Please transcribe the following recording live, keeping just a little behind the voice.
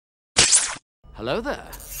Hello there.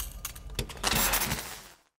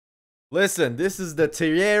 Listen, this is the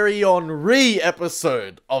Thierry Henry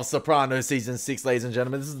episode of Sopranos Season 6, ladies and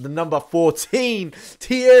gentlemen. This is the number 14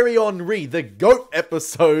 Thierry Henry, the GOAT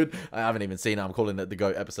episode. I haven't even seen it, I'm calling it the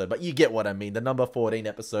GOAT episode, but you get what I mean. The number 14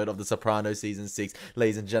 episode of the Sopranos Season 6,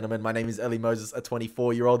 ladies and gentlemen. My name is Elie Moses, a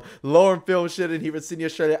 24-year-old law and film student here in Sydney,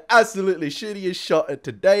 Australia. Absolutely shittiest shot at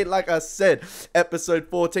today. Like I said, episode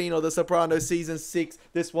 14 of the Sopranos Season 6.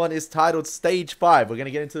 This one is titled Stage 5. We're going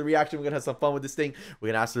to get into the reaction. We're going to have some fun with this thing. We're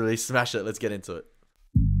going to absolutely smash it. Let's get into it.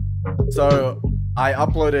 So I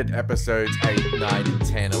uploaded episodes 8, 9, and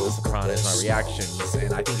 10 of The Sopranos, my reactions,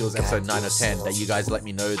 and I think it was episode 9 or 10 that you guys let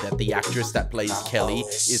me know that the actress that plays Kelly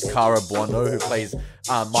is Cara Buono, who plays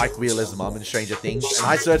Mike Wheeler's mom in Stranger Things. And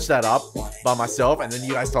I searched that up by myself, and then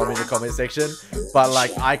you guys told me in the comment section. But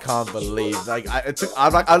like, I can't believe, like,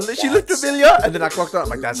 she looked familiar, and then I clocked up, I'm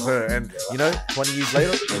like, that's her. And you know, 20 years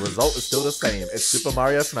later, the result is still the same. It's Super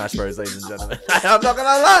Mario Smash Bros, ladies and gentlemen. I'm not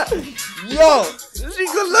gonna lie, yo, she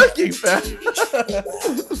good looking, fam.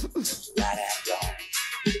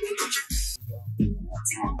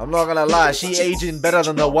 I'm not gonna lie, she aging better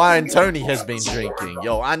than the wine Tony has been drinking.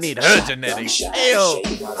 Yo, I need her genetics. Ew.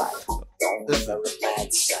 Listen,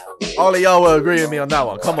 all of y'all will agree with me on that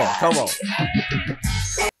one. Come on, come on.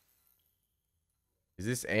 Is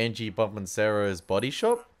this Angie Bonpensero's body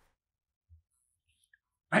shop?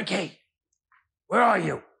 Mikey, where are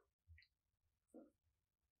you?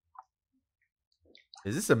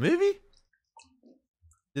 Is this a movie?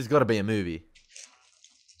 There's gotta be a movie.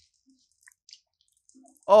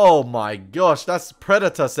 Oh my gosh, that's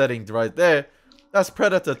Predator settings right there. That's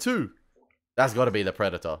Predator 2. That's gotta be the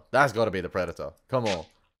Predator. That's gotta be the Predator. Come on.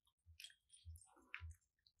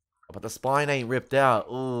 But the spine ain't ripped out.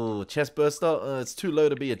 Ooh, chest burster? It's too low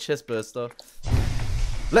to be a chest burster.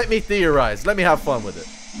 Let me theorize. Let me have fun with it.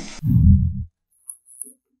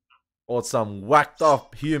 Or some whacked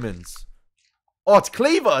up humans. Oh, it's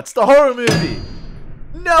Cleaver. It's the horror movie.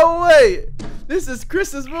 No way. This is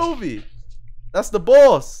Chris's movie. That's the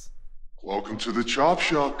boss. Welcome to the chop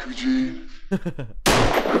shop, Eugene.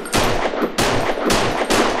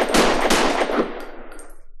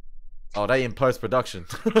 Oh, they in post-production.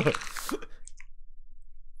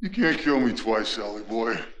 You can't kill me twice, Sally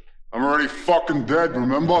boy. I'm already fucking dead,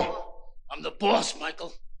 remember? I'm the boss,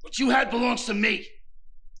 Michael. What you had belongs to me.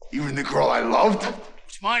 Even the girl I loved?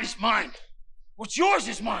 What's mine is mine. What's yours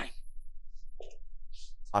is mine.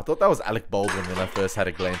 I thought that was Alec Baldwin when I first had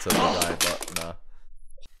a glance at the guy, but nah.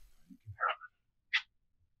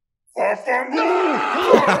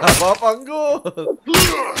 Bafangu!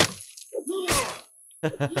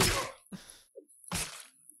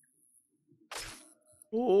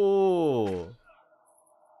 Oh.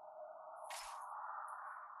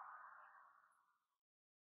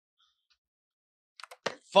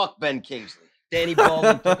 Fuck Ben Kingsley. Danny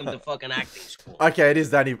Baldwin took him to fucking acting school. Okay, it is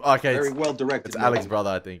Danny. Okay, Very well directed. it's Alec's brother,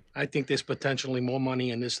 I think. I think there's potentially more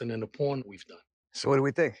money in this than in the porn we've done. So what do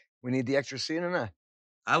we think? We need the extra scene or not?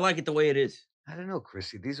 I like it the way it is. I don't know,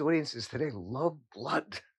 Chrissy. These audiences today love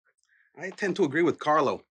blood. I tend to agree with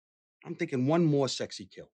Carlo. I'm thinking one more sexy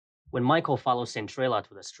kill. When Michael follows Centrella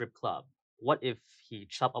to the strip club, what if he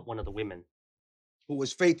chopped up one of the women? Who,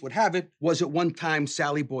 as fate would have it, was at one time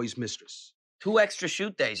Sally Boy's mistress. 2 extra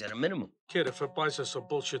shoot days at a minimum. Kid, if it buys us a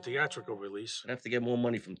bullshit theatrical release. I'd have to get more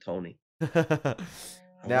money from Tony. I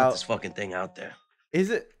Now, want this fucking thing out there.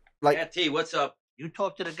 is it like? Yeah, T, what's up? You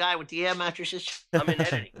talked to the guy with the air mattresses? I'm in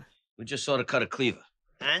editing. We just saw the cut of Cleaver.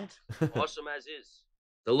 And? Awesome as is.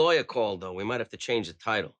 The lawyer called, though. We might have to change the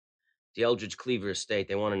title. The Eldridge Cleaver estate,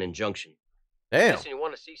 they want an injunction. Damn. Listen, you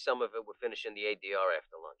want to see some of it, we're finishing the ADR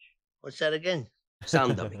after lunch. What's that again?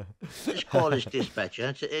 Sound dummy. Just call this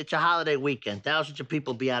dispatcher. It's a holiday weekend. Thousands of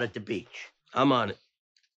people be out at the beach. I'm on it.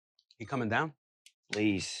 You coming down?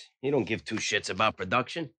 Please. You don't give 2 shits about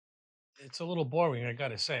production. It's a little boring, I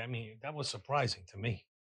gotta say. I mean, that was surprising to me.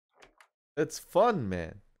 It's fun,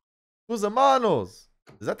 man. Cusamanos.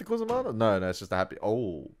 Is that the Cusamanos? No, it's just a happy.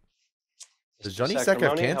 Oh. Does Johnny Sack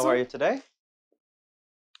have cancer? How are you today?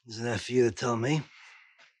 Isn't that for you to tell me?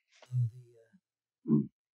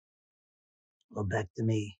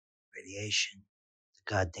 Lobectomy, radiation, the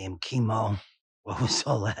goddamn chemo. What was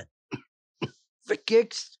all that? For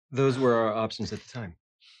kicks? Those were our options at the time.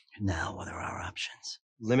 Now, what are our options?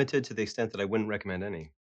 Limited to the extent that I wouldn't recommend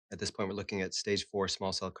any. At this point, we're looking at stage 4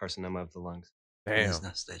 small cell carcinoma of the lungs. Damn. There's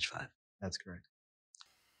no stage 5. That's correct.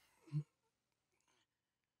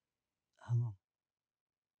 How long?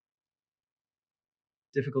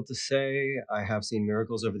 Difficult to say. I have seen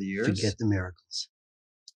miracles over the years. Forget the miracles.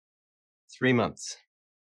 3 months.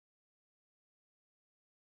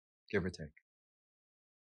 Give or take.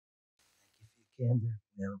 gander.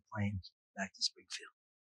 We have a plane back to Springfield.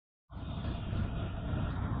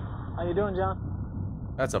 How you doing,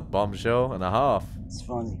 John? That's a bombshell and a half. It's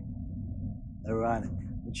funny. Ironic.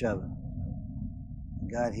 Whichever. I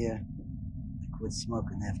got here. I quit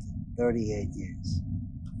smoking after 38 years.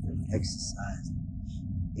 Exercised.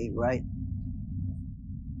 Ate right.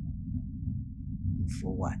 And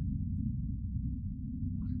for what?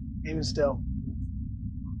 Even still,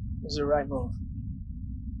 it was the right move.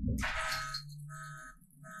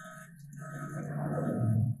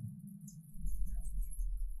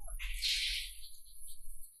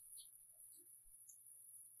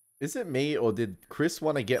 Is it me, or did Chris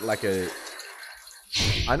want to get like a...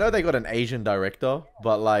 I know they got an Asian director,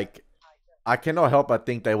 but like, I cannot help but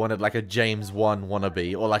think they wanted like a James Wan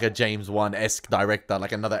wannabe, or like a James Wan-esque director,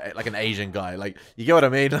 like like an Asian guy. Like, you get what I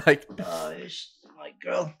mean? Like, Oh, here's my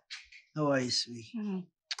girl. How are you, sweetie? I don't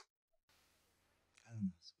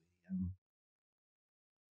know, sweetie.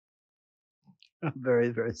 I'm very,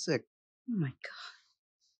 very sick. Oh my God.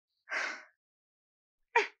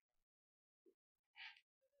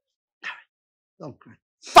 Don't cry.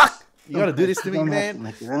 fuck! You gotta do cry. this to me, Don't have to man.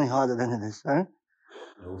 make it any harder than it is, huh?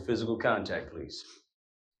 No physical contact, please.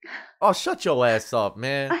 Oh, shut your ass up,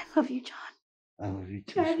 man. I love you, John. I love you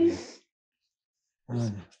too, Daddy.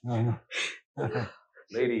 sweetie. No.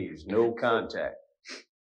 Ladies, no contact.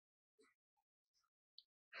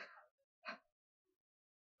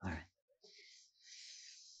 All right.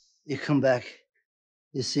 You come back.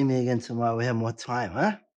 You see me again tomorrow. We have more time,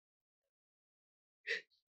 huh?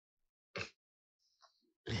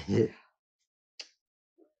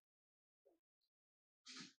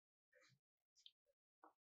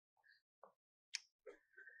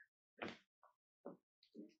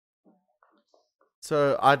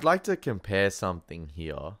 So, I'd like to compare something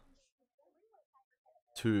here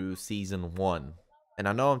to season 1. And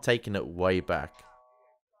I know I'm taking it way back.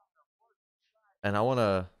 And I want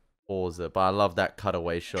to pause it, but I love that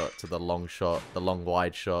cutaway shot to the long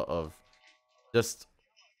wide shot of just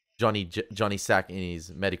Johnny Sack in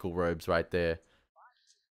his medical robes right there.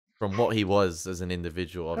 From what he was as an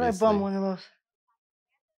individual, Can I obviously. bum one of those?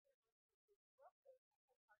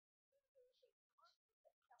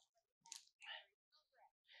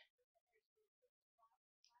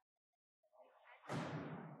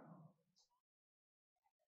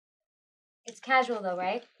 It's casual though,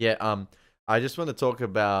 right? Yeah, I just want to talk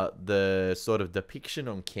about the sort of depiction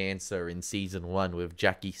on cancer in season 1 with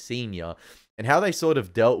Jackie Sr. and how they sort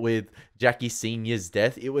of dealt with Jackie Sr.'s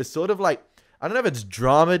death. It was sort of like, I don't know if it's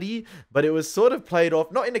dramedy, but it was sort of played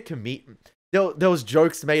off, not in a there was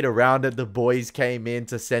jokes made around it. The boys came in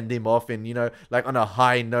to send him off, and, you know, like on a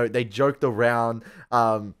high note, they joked around.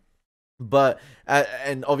 But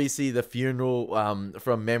and obviously the funeral,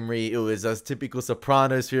 from memory, it was a typical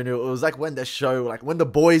Sopranos funeral. It was like when the show, like when the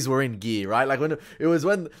boys were in gear, right? Like when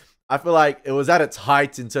I feel like it was at its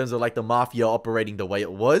height in terms of like the mafia operating the way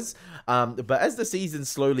it was. But as the season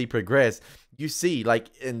slowly progressed, you see, like,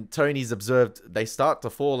 and Tony's observed, they start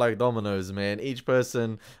to fall like dominoes, man. Each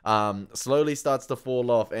person slowly starts to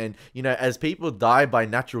fall off. And, you know, as people die by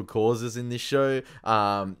natural causes in this show,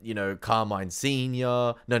 you know, Carmine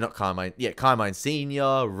Sr., no, not Carmine, yeah, Carmine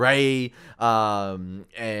Sr., Ray,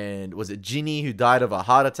 and was it Ginny who died of a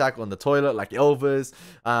heart attack on the toilet, like Elvis,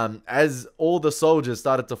 as all the soldiers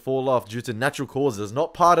started to fall off due to natural causes,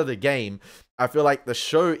 not part of the game, I feel like the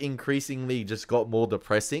show increasingly just got more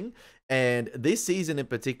depressing. And this season in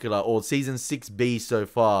particular, or season 6B so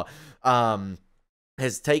far,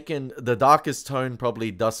 has taken the darkest tone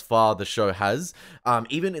probably thus far the show has.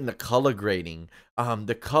 Even in the color grading,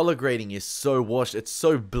 the color grading is so washed. It's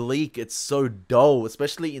so bleak. It's so dull,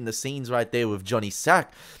 especially in the scenes right there with Johnny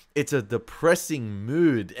Sack. It's a depressing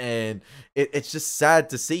mood, and it's just sad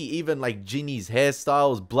to see. Even like Ginny's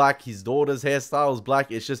hairstyle is black, his daughter's hairstyle is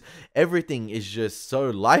black. It's just, everything is just so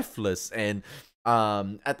lifeless. And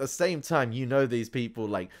at the same time, you know, these people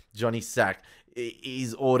like Johnny Sack,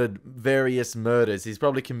 he's ordered various murders. He's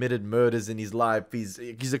probably committed murders in his life. He's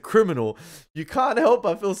a criminal. You can't help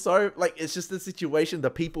but feel sorry. Like, it's just the situation, the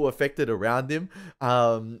people affected around him.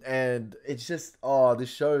 And it's just, oh, this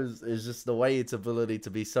show is just the way its ability to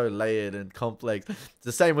be so layered and complex. It's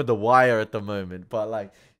the same with The Wire at the moment. But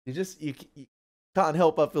like, you can't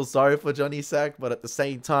help but feel sorry for Johnny Sack. But at the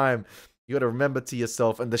same time, you got to remember to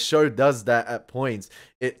yourself, and the show does that at points.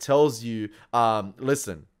 It tells you,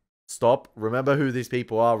 listen, stop, remember who these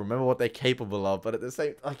people are, remember what they're capable of. But at the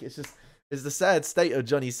same, like, it's the sad state of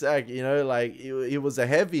Johnny Sack, you know, like, he was a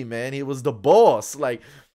heavy man, he was the boss. Like,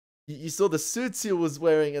 you saw the suits he was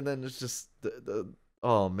wearing, and then it's just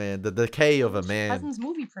oh man, the decay of a man. Cousin's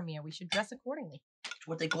movie premiere, we should dress accordingly. It's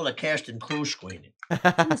what they call a cast and crew screening.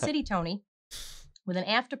 In the city, Tony, with an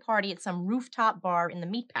after party at some rooftop bar in the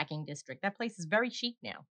meatpacking district. That place is very chic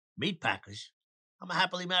now. Meatpackers? I'm a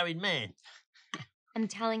happily married man. I'm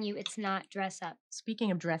telling you, it's not dress up. Speaking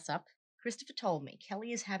of dress up, Christopher told me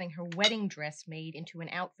Kelly is having her wedding dress made into an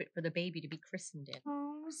outfit for the baby to be christened in.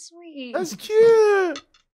 Oh, sweet. That's cute.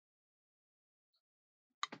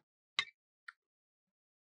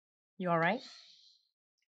 You all right?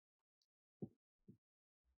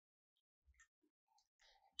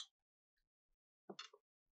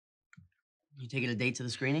 You taking a date to the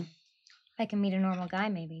screening? If I can meet a normal guy,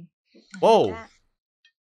 maybe. Whoa.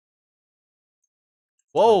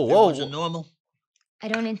 Whoa, whoa. Wasn't normal? I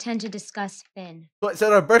don't intend to discuss Finn. What,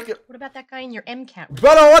 so Rebecca? What about that guy in your MCAT?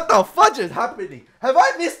 Brother, what the fudge is happening? Have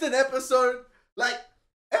I missed an episode? Like,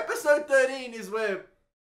 episode 13 is where...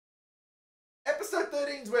 Episode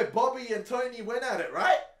 13 is where Bobby and Tony went at it,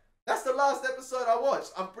 right? That's the last episode I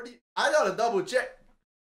watched. I gotta double check.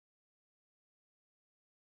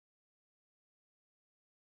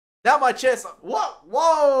 Now my chest... What?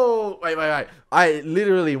 Whoa! Wait. I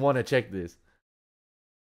literally want to check this.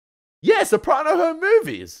 Yeah, Soprano Home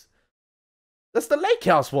Movies. That's the Lake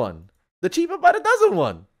House one. The Cheaper by the Dozen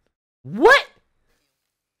one. What?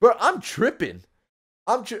 Bro, I'm tripping.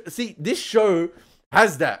 See, this show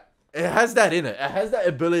has that. It has that in it. It has that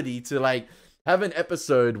ability to, like, have an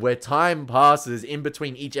episode where time passes in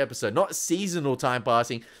between each episode. Not seasonal time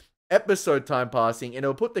passing, episode time passing. And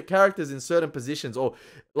it'll put the characters in certain positions, or,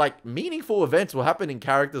 like, meaningful events will happen in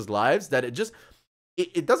characters' lives that it just...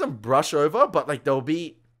 It doesn't brush over, but, like, they'll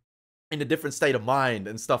be in a different state of mind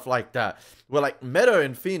and stuff like that. Where, like, Meadow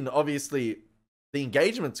and Finn, obviously, the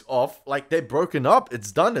engagement's off. Like, they're broken up.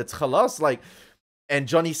 It's done. It's khalas. Like, and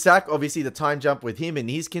Johnny Sack, obviously, the time jump with him and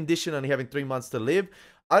his condition, only having 3 months to live.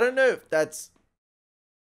 I don't know if that's...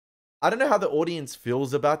 I don't know how the audience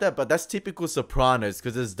feels about that, but that's typical Sopranos,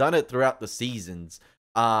 because it's done it throughout the seasons.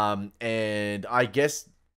 And I guess,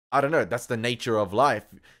 I don't know, that's the nature of life.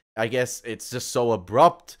 I guess it's just so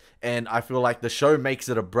abrupt, and I feel like the show makes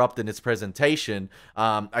it abrupt in its presentation.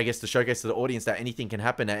 I guess to showcase to the audience that anything can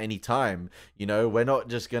happen at any time. You know, we're not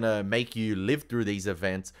just gonna make you live through these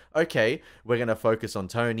events. Okay, we're gonna focus on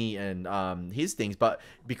Tony and his things, but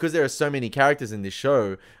because there are so many characters in this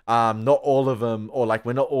show, not all of them, or like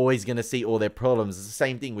we're not always gonna see all their problems. It's the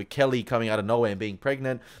same thing with Kelly coming out of nowhere and being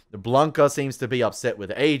pregnant. Blanca seems to be upset with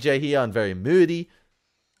AJ here and very moody.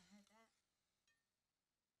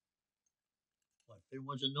 It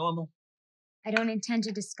wasn't normal? I don't intend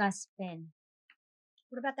to discuss Finn.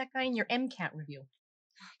 What about that guy in your MCAT review?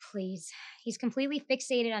 Please. He's completely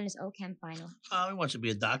fixated on his OChem final. Oh, he wants to be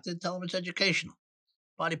a doctor. Tell him it's educational.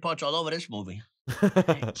 Body parts all over this movie.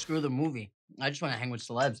 Hey, screw the movie. I just want to hang with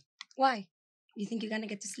celebs. Why? You think you're gonna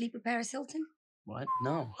get to sleep with Paris Hilton? What?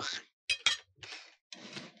 No.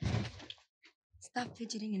 Stop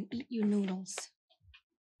fidgeting and eat your noodles.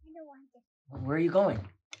 Where are you going?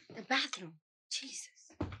 The bathroom. Jesus.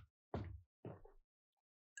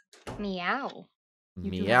 Meow.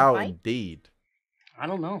 Meow indeed. I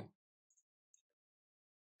don't know.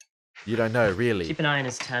 You don't know, really. Keep an eye on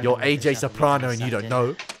his temp. You're AJ Soprano and you don't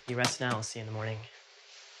know. You rest now. I'll see you in the morning.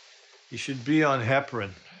 He should be on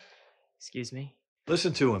heparin. Excuse me?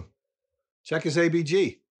 Listen to him. Check his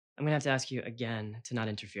ABG. I'm gonna have to ask you again to not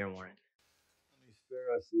interfere, Warren. Let me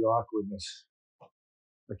spare us the awkwardness.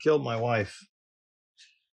 I killed my wife.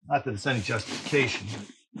 Not that it's any justification,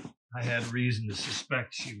 but I had reason to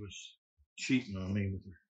suspect she was cheating on me with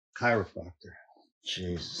her chiropractor.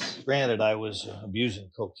 Jesus. Granted, I was abusing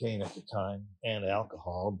cocaine at the time and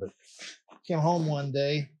alcohol, but came home one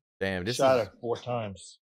day. Damn, this shot is... her 4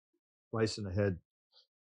 times. Twice in the head.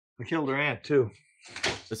 I killed her aunt, too.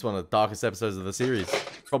 This is one of the darkest episodes of the series.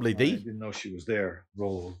 Probably I the... didn't know she was there.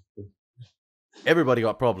 Roll. Everybody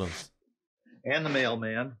got problems. And the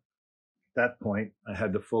mailman. At that point, I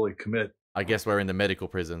had to fully commit. I guess we're in the medical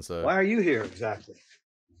prison, so... Why are you here, exactly?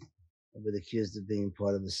 I've been accused of being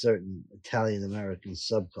part of a certain Italian-American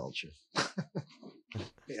subculture.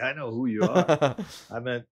 Hey, I know who you are. I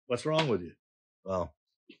meant, what's wrong with you? Well,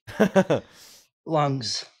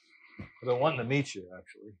 lungs. I've been wanting to meet you,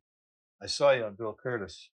 actually. I saw you on Bill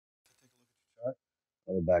Curtis.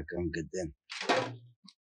 Other background, good then.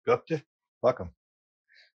 Gupta? Fuck him.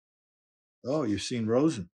 Oh, you've seen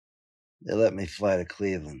Rosen? They let me fly to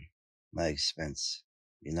Cleveland. My expense.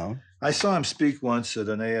 You know? I saw him speak once at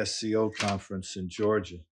an ASCO conference in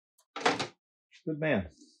Georgia. Good man.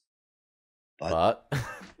 But?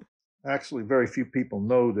 Actually, very few people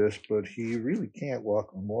know this, but he really can't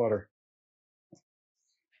walk on water.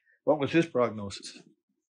 What was his prognosis?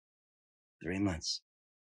 3 months.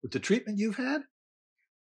 With the treatment you've had?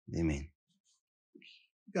 What do you mean?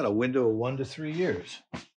 You got a window of 1 to 3 years.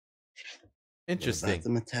 Interesting. What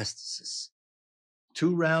about the metastasis?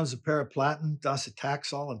 2 rounds of paraplatin,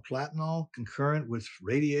 docetaxel, and platinol concurrent with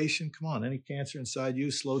radiation. Come on, any cancer inside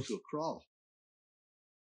you slowed to a crawl.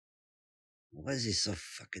 Why is he so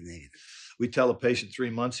fucking negative? We tell a patient 3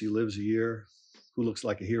 months, he lives a year. Who looks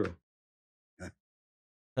like a hero?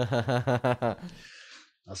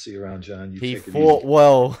 I'll see you around, John. You He take it fought easy.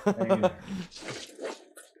 well. Hang in there.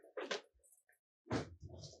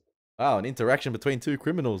 Wow, an interaction between 2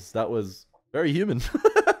 criminals. That was very human.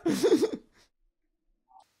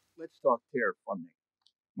 Let's talk terror funding.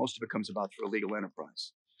 Most of it comes about through a legal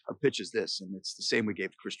enterprise. Our pitch is this, and it's the same we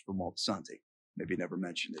gave to Christopher Moltisanti. Maybe you never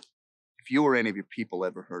mentioned it. If you or any of your people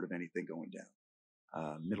ever heard of anything going down,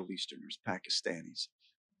 Middle Easterners, Pakistanis,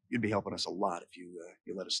 you'd be helping us a lot if you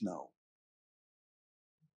let us know.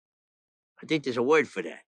 I think there's a word for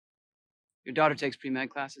that. Your daughter takes pre-med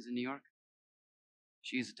classes in New York?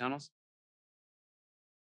 She uses the tunnels?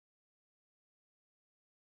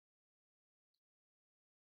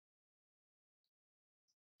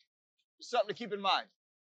 Something to keep in mind.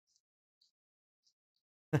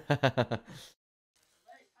 You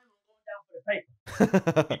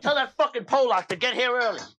tell that fucking Polak to get here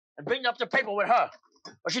early and bring up the paper with her.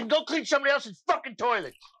 Or she can go clean somebody else's fucking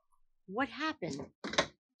toilet. What happened?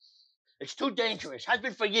 It's too dangerous. Has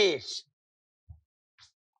been for years.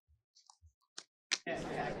 I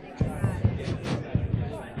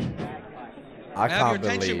Have your can't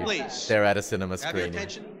attention, believe please. they're at a cinema Have your screening.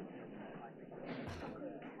 attention.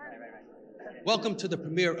 Welcome to the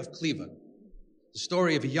premiere of Cleaver, the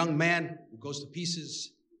story of a young man who goes to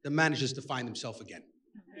pieces, then manages to find himself again.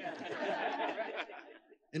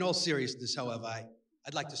 In all seriousness, however,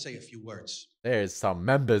 I'd like to say a few words. There's some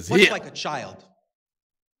members Much here. like a child,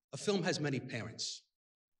 a film has many parents.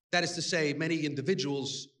 That is to say, many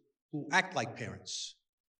individuals who act like parents,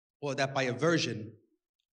 or that by aversion,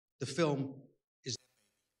 the film is.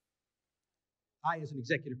 I, as an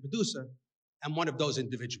executive producer, am one of those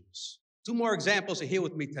individuals. 2 more examples are here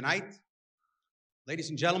with me tonight.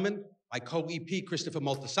 Ladies and gentlemen, my co-EP, Christopher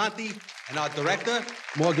Moltisanti, and our director,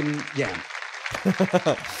 Morgan Yam.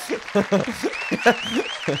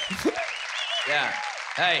 Yeah.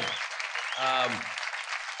 Hey,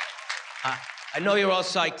 I know you're all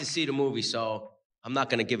psyched to see the movie, so I'm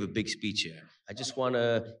not going to give a big speech here. I just want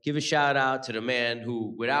to give a shout out to the man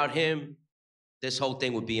who, without him, this whole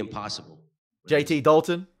thing would be impossible. JT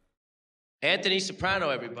Dalton. Anthony Soprano,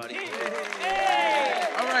 everybody.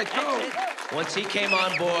 All right, cool. Once he came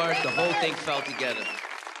on board, the whole thing fell together.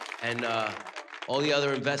 And all the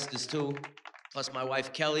other investors, too. Plus my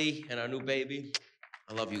wife, Kelly, and our new baby.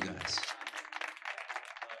 I love you guys.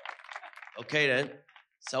 Okay, then.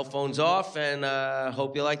 Cell phone's off, and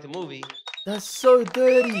hope you like the movie. That's so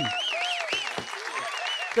dirty.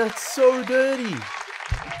 That's so dirty.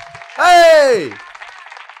 Hey!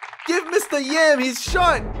 Give Mr. Yam his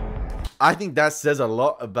shot. I think that says a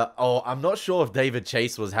lot about... Oh, I'm not sure if David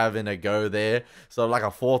Chase was having a go there. So like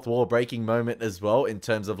a fourth wall breaking moment as well in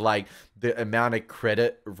terms of like the amount of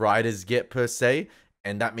credit writers get per se.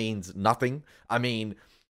 And that means nothing. I mean,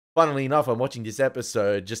 funnily enough, I'm watching this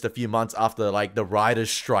episode just a few months after like the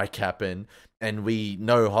writers' strike happened. And we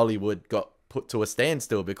know Hollywood got put to a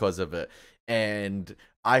standstill because of it. And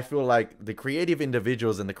I feel like the creative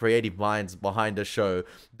individuals and the creative minds behind the show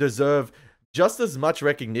deserve just as much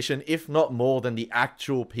recognition, if not more, than the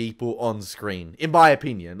actual people on screen, in my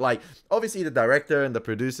opinion. Like, obviously the director and the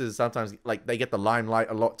producers sometimes, like, they get the limelight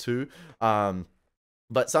a lot too. But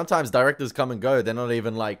sometimes directors come and go. They're not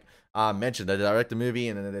even, like, mentioned. They direct a movie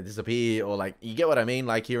and then they disappear, or, like, you get what I mean?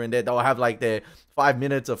 Like, here and there, they'll have, like, their 5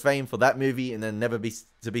 minutes of fame for that movie and then never be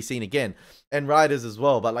to be seen again. And writers as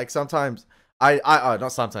well. But, like, sometimes...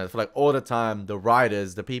 not sometimes, for like all the time, the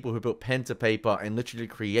writers, the people who put pen to paper and literally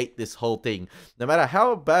create this whole thing, no matter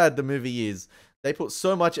how bad the movie is, they put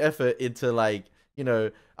so much effort into like, you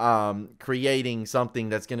know, creating something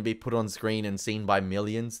that's going to be put on screen and seen by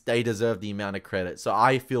millions. They deserve the amount of credit. So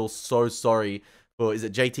I feel so sorry for, is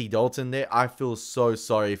it JT Dalton there? I feel so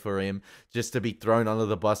sorry for him just to be thrown under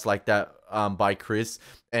the bus like that by Chris.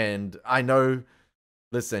 And I know...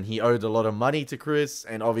 Listen, he owed a lot of money to Chris,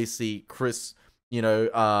 and obviously Chris, you know,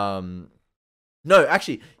 no,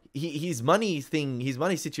 actually, his money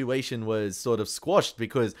situation was sort of squashed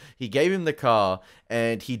because he gave him the car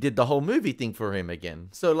and he did the whole movie thing for him again.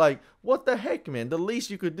 So, like, what the heck, man? The least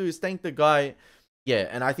you could do is thank the guy. Yeah,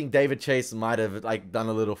 and I think David Chase might have, like, done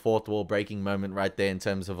a little fourth wall breaking moment right there in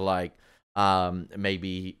terms of, like,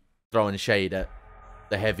 maybe throwing shade at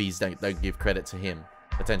the heavies that don't give credit to him,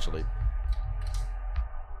 potentially.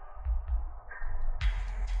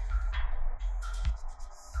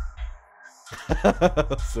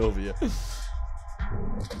 Sylvia.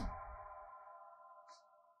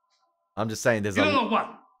 I'm just saying there's You don't know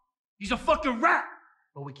what? He's a fucking rat.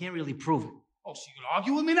 But we can't really prove it. Oh, so you gonna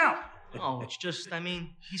argue with me now? No, it's just, I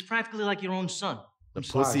mean, he's practically like your own son. the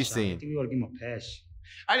pussy scene. I think we ought to give him a pass.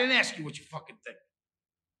 I didn't ask you what you fucking think.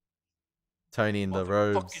 Tony in the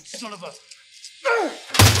robes. Fucking son of a.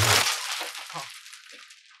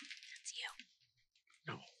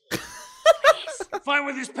 Find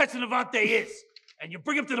where this Petsanavante is, and you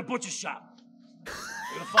bring him to the butcher shop.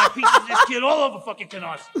 You're gonna find pieces of this kid all over fucking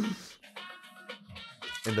Canarsie.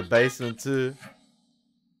 In the basement too.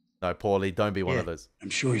 No, Paulie, don't be one of those.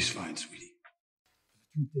 I'm sure he's fine, sweetie.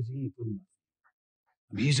 The truth is, he ain't good enough.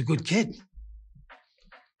 I mean, he's a good kid.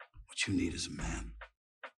 What you need is a man.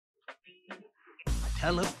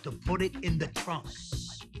 Tell him to put it in the trunk.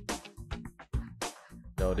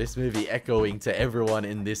 Yo, this movie echoing to everyone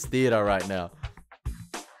in this theater right now.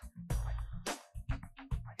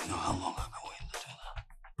 You know how long I've been waiting to do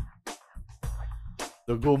that?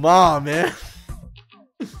 The Guma, man.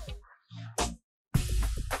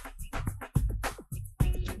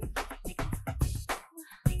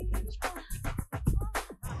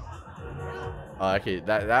 Oh, okay,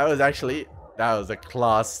 that was a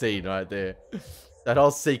class scene right there. That whole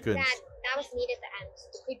sequence. That was neat at the end.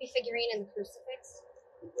 The creepy figurine and the crucifix.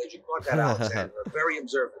 Glad you caught that, Alexandra. Very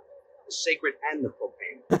observant. The sacred and the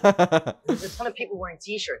profane. There's a ton of people wearing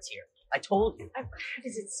t-shirts here. I told you.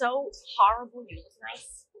 Is it so horrible? You look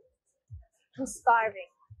nice. I'm starving.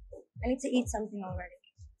 I need to eat something already.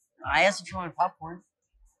 I asked if you wanted popcorn.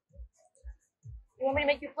 You want me to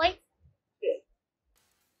make you a plate?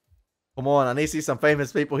 Come on, I need to see some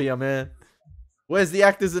famous people here, man. Where's the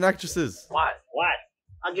actors and actresses? What?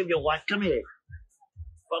 I'll give you one. Come here.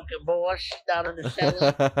 Fucking boss down in the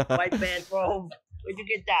cellar. White bathrobe. Where'd you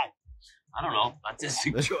get that? I don't know.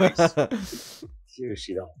 Artistic choice.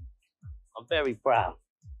 Seriously, though. I'm very proud.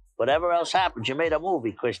 Whatever else happens, you made a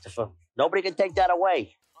movie, Christopher. Nobody can take that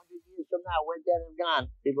away. 100 years from now, we're dead and gone.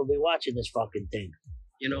 People will be watching this fucking thing.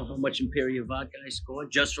 You know how much Imperial vodka I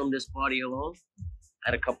scored just from this party alone?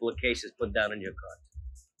 I had a couple of cases put down in your card.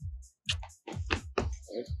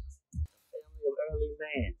 Family of early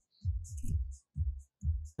man.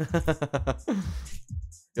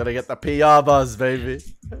 Gotta get the PR buzz, baby.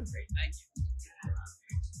 Thank you.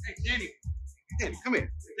 Hey, Danny, come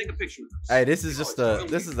here. Take a picture with us. Hey, this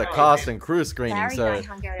is the cast and crew screening, Barry so died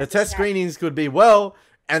Hungarian the test set. screenings could be well,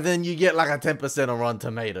 and then you get like a 10% on Rotten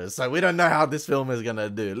Tomatoes. So we don't know how this film is gonna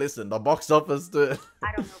do. Listen, the box office. I don't know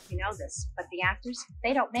if you know this, but the actors,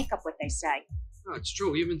 they don't make up what they say. No, it's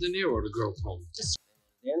true. Even De Niro, the girl told me.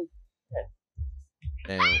 Danny?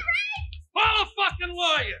 And Motherfucking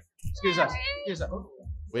lawyer! Excuse us. Excuse us.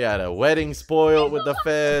 we had a wedding spoiled with the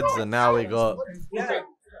feds, and now we got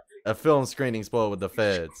a film screening spoiled with the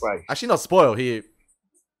feds. Right. Actually, not spoiled. It's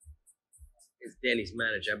Danny's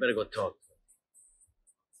manager. I better go talk.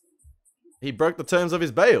 He broke the terms of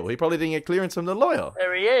his bail. He probably didn't get clearance from the lawyer.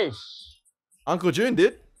 There he is. Uncle June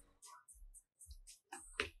did. Wood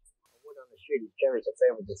on the street is Jerry's a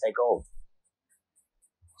favor to take over.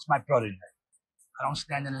 It's my protege. I don't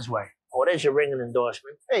stand in his way. Oh, there's your ringing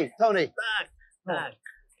endorsement. Hey, Tony. Back.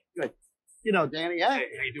 Good. You know Danny, huh? Hey,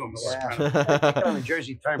 how you doing, Mr. Yeah. Sopranos? On the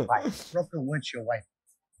Jersey Turnpike. Brooklyn Woods, your wife.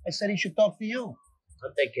 I said he should talk to you.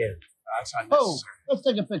 I'll take care of it. That's not Oh, necessary. let's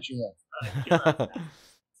take a picture here.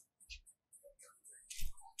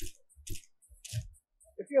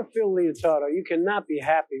 If you're Phil Leotardo, you cannot be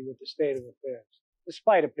happy with the state of affairs,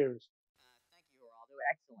 despite appearances. Thank you, Geraldo.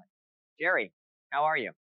 Excellent. Jerry, how are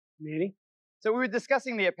you? Meaning? So we were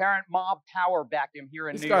discussing the apparent mob power vacuum here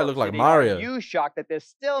in This New guy York looked like City. Mario. Are you shocked that there's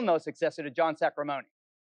still no successor to John Sacramone?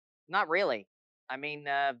 Not really. I mean,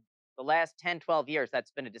 the last 10, 12 years,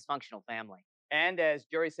 that's been a dysfunctional family. And as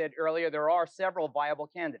Jerry said earlier, there are several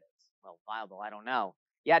viable candidates. Well, viable, I don't know.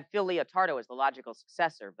 You had Phil Leotardo as the logical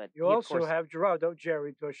successor, but You he, of also course, have Gerardo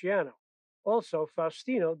Jerry Tosciano. Also,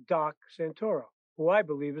 Faustino Doc Santoro, who I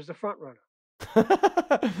believe is the front runner.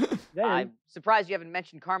 Then, I'm surprised you haven't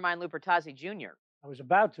mentioned Carmine Lupertazzi Jr. I was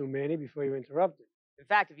about to, Manny, before you interrupted. In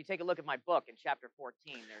fact, if you take a look at my book in chapter 14,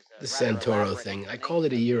 there's a The rather Santoro elaborate thing. I explanation called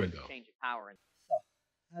it a of year the ago. Change of power. And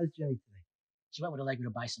How's Jerry today? She went with a like me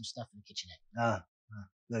to buy some stuff in the kitchenette.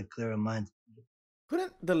 Good, clear of mind.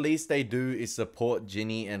 Couldn't the least they do is support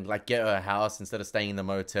Ginny and like get her a house instead of staying in the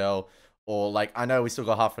motel? Or like, I know we still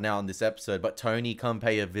got half an hour on this episode, but Tony come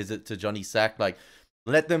pay a visit to Johnny Sack. Like,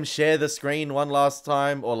 let them share the screen one last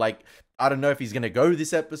time. Or like, I don't know if he's gonna go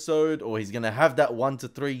this episode or he's gonna have that 1 to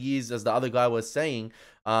 3 years as the other guy was saying.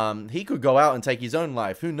 He could go out and take his own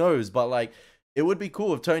life. Who knows? But like, it would be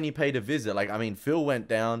cool if Tony paid a visit. Like, I mean, Phil went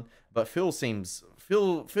down. but Phil's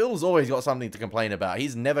always got something to complain about.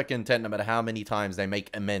 He's never content no matter how many times they make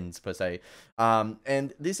amends, per se.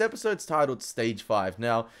 And this episode's titled Stage 5.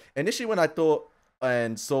 Now, initially when I thought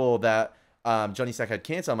and saw that Johnny Sack had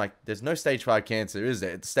cancer, I'm like, there's no Stage 5 cancer, is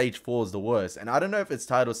there? Stage 4 is the worst. And I don't know if it's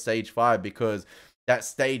titled Stage 5 because that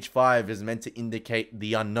Stage 5 is meant to indicate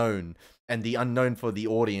the unknown. And the unknown for the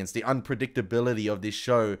audience, the unpredictability of this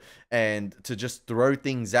show, and to just throw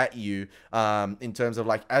things at you in terms of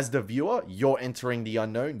like, as the viewer, you're entering the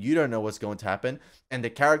unknown. You don't know what's going to happen. And the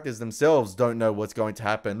characters themselves don't know what's going to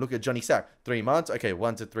happen. Look at Johnny Sack, 3 months. Okay,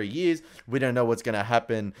 1 to 3 years. We don't know what's going to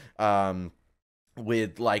happen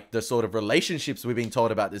with like the sort of relationships we've been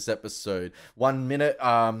told about this episode. 1 minute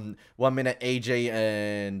AJ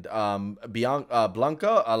and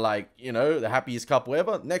Blanca are like, you know, the happiest couple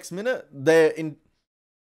ever. Next minute they're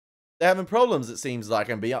having problems, it seems like,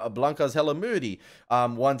 and Blanca's hella moody.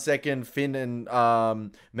 1 second Finn and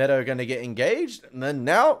Meadow are gonna get engaged, and then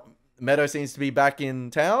now Meadow seems to be back in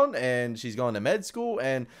town and she's going to med school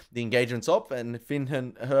and the engagement's up and Finn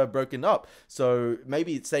and her have broken up. So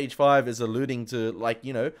maybe Stage 5 is alluding to, like,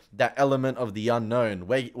 you know, that element of the unknown.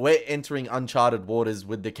 We're entering uncharted waters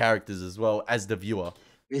with the characters as well as the viewer.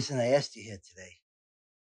 Reason I asked you here today.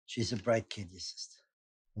 She's a bright kid, your sister.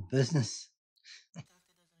 For business.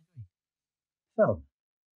 Phil,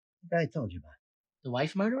 the guy I told you about. The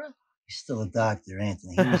wife murderer? He's still a doctor,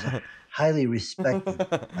 Anthony. He was a highly respected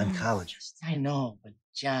oncologist. I know, but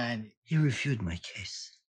John... He reviewed my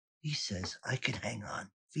case. He says I could hang on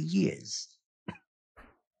for years.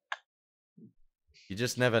 You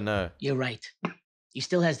just never know. You're right. He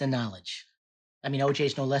still has the knowledge. I mean,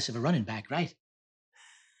 OJ's no less of a running back, right?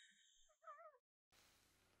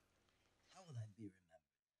 How will I be remembered?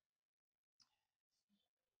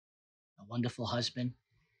 A wonderful husband.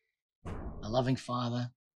 A loving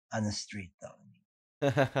father. On the street, though.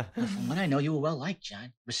 Well, from what I know, you were well liked,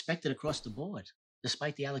 John. Respected across the board,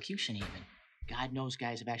 despite the allocution even. God knows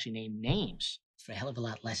guys have actually named names for a hell of a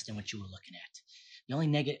lot less than what you were looking at. The only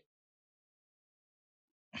negative...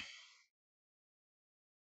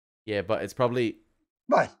 Yeah, but it's probably...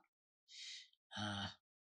 What?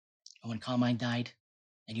 When Carmine died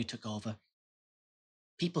and you took over,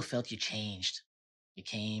 people felt you changed. You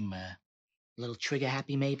became a little trigger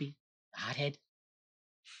happy, maybe? A hothead?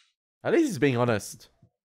 At least he's being honest.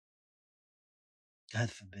 God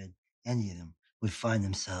forbid any of them would find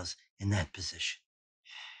themselves in that position.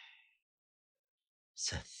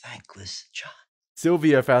 It's a thankless job.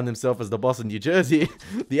 Silvio found himself as the boss in New Jersey,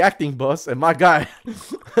 the acting boss, and my guy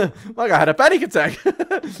had a panic attack. Portrayal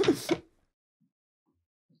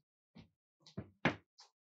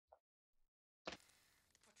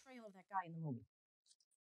of that guy in the movie.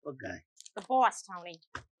 What guy? The boss, Tony.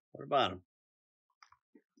 What about him?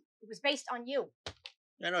 It was based on you.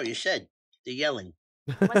 I know, you said. The yelling.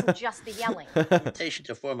 It wasn't just the yelling. Invitation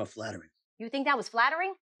to form a flattering. You think that was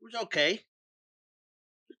flattering? It was okay.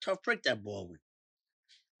 A tough prick, that Baldwin.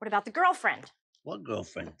 What about the girlfriend? What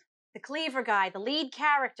girlfriend? The Cleaver guy, the lead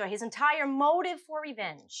character, his entire motive for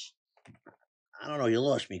revenge. I don't know, you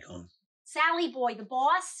lost me, Con. Sally Boy, the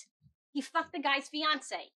boss, he fucked the guy's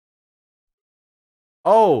fiance.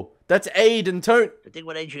 Oh, that's Aid and Tote. The thing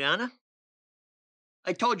with Adriana?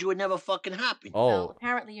 I told you it never fucking happened. Oh. Well,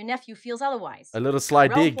 apparently your nephew feels otherwise. A little sly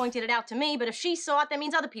Rose dig. pointed it out to me, but if she saw it, that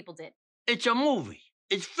means other people did. It's a movie.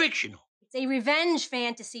 It's fictional. It's a revenge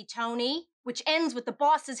fantasy, Tony, which ends with the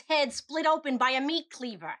boss's head split open by a meat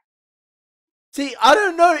cleaver. See, I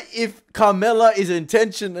don't know if Carmela is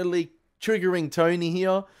intentionally triggering Tony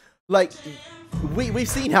here. Like, we've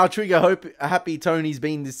seen how happy Tony's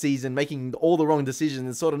been this season, making all the wrong decisions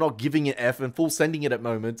and sort of not giving it F and full sending it at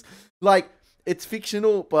moments. Like, it's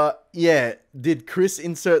fictional, but yeah, did Chris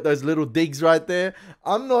insert those little digs right there?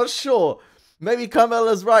 I'm not sure. Maybe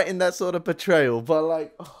Carmela's right in that sort of portrayal, but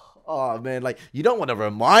like, oh man, like, you don't want to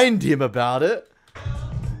remind him about it.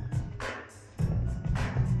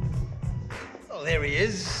 Oh, there he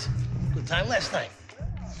is. Good time last night.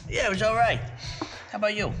 Yeah, it was all right. How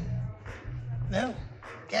about you? No?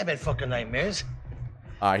 Yeah, I've had fucking nightmares.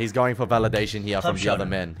 Alright, he's going for validation here from the shut other up.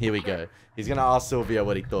 men. Here we go. He's gonna ask Sylvia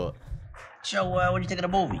what he thought. So, what do you think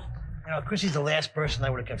of the movie? You know, Chrissy's the last person I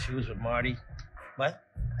would have confused with Marty. But,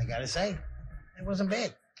 I gotta say, it wasn't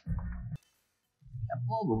bad. That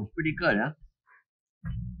Baldwin was pretty good, huh?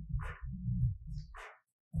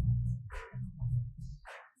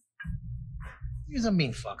 He was a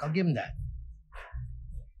mean fuck, I'll give him that.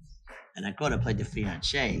 And that girl that played the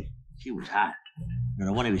fiancée, she was hot. You know,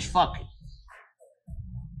 the one he was fucking.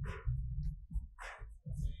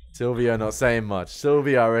 Sylvia not saying much.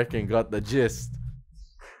 Sylvia, I reckon, got the gist.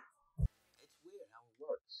 It's weird how it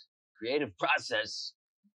works. Creative process.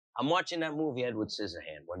 I'm watching that movie Edward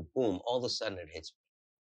Scissorhand when, boom, all of a sudden it hits me.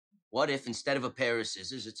 What if instead of a pair of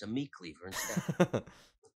scissors, it's a meat cleaver instead?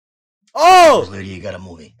 Oh! Later, you got a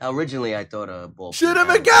movie. Originally, I thought a ball. Shoot him,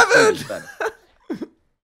 was McGavin! better.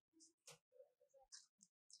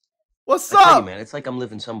 What's I tell up? you, man, it's like I'm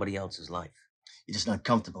living somebody else's life. You're just not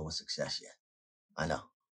comfortable with success yet. I know.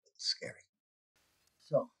 It's scary.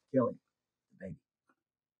 So, Kelly, the baby.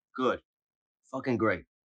 Good. Fucking great.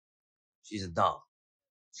 She's a doll.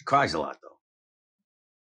 She cries a lot, though.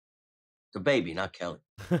 The baby, not Kelly.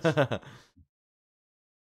 I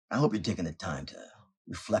hope you're taking the time to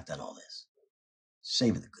reflect on all this.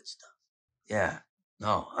 Savor the good stuff. Yeah.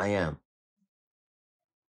 No, I am.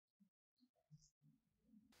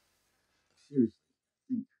 Seriously,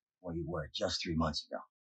 think where you were just 3 months ago.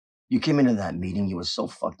 You came into that meeting, you were so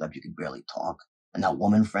fucked up you could barely talk. And that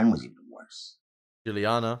woman friend was even worse.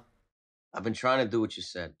 Juliana. I've been trying to do what you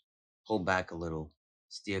said. Pull back a little.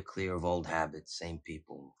 Steer clear of old habits, same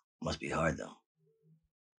people. Must be hard, though.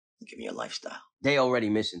 Give me your lifestyle. They already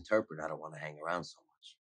misinterpret I don't want to hang around so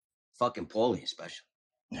much. Fucking Paulie, especially.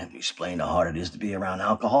 Have you explained how hard it is to be around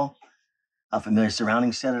alcohol? How familiar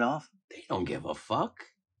surroundings set it off? They don't give a fuck.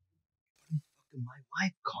 My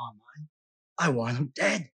wife, Carmine. I want him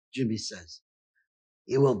dead, Jimmy says.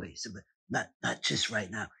 He will be, but not just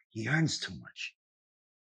right now. He earns too much.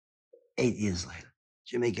 8 years later,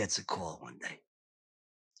 Jimmy gets a call one day.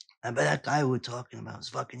 I bet that guy we were talking about is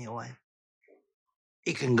fucking your wife.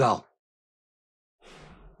 He can go.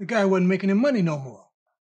 The guy wasn't making any money no more.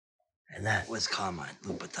 And that was Carmine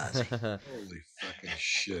Lupatazzi. Holy fucking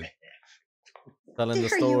shit. Telling the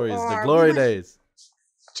There you stories, the are. glory We must- days.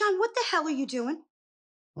 John, what the hell are you doing?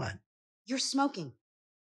 What? You're smoking.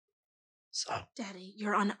 So, Daddy,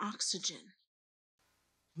 you're on oxygen.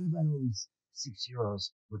 what about all these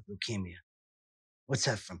 6-year-olds with leukemia? What's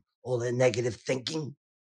that from? All their negative thinking?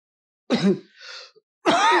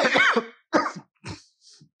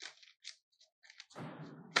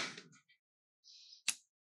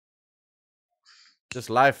 Just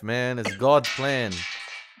life, man. It's God's plan.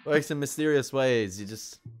 Works in mysterious ways. You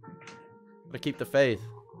just gotta keep the faith.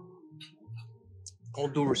 All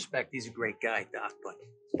due respect, he's a great guy, Doc, but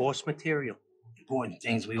boss material. Important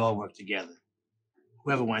things, we all work together.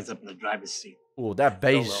 Whoever winds up in the driver's seat. Oh, that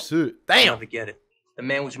beige Well, suit. I'll Damn. never get it. The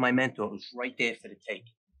man was my mentor. It was right there for the take.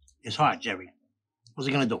 It's hard, Jerry. What's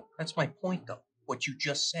he gonna do? That's my point, though. What you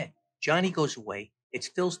just said. Johnny goes away. It's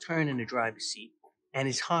Phil's turn in the driver's seat, and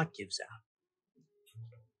his heart gives out.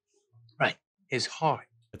 Right. His heart.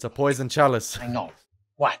 It's a poison chalice. I know.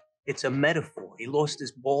 What? It's a metaphor. He lost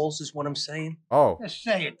his balls, is what I'm saying. Oh. Just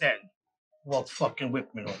say it then. Walt fucking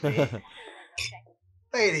Whitman over here.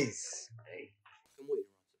 Ladies. Hey.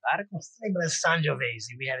 Sabbatical? Sembra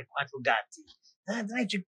Sangiovese. We had a quattro gatti.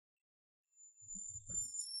 Tonight you...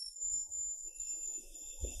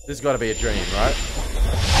 This has got to be a dream, right?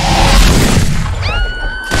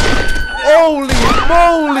 Holy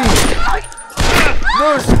moly!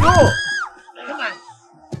 No, it's not! Come on.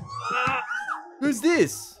 Who's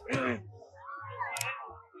this?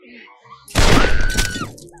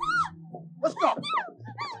 Let's go.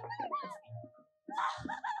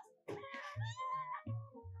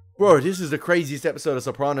 Bro, this is the craziest episode of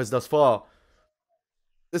Sopranos thus far.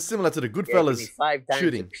 It's similar to the Yeah, give me Goodfellas 5 dimes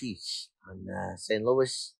shooting. apiece on St.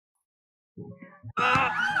 Louis.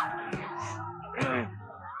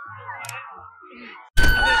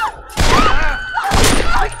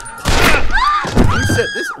 Who said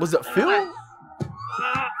this? Was it Phil? Okay.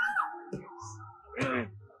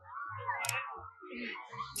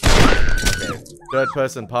 Third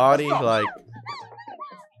person party, like.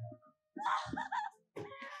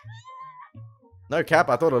 No cap,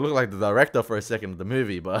 I thought it looked like the director for a second of the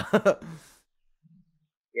movie, but.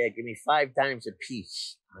 Yeah, give me 5 dimes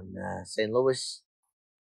apiece on St. Louis,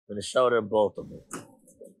 Minnesota, and Baltimore.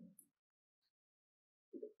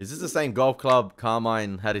 Is this the same golf club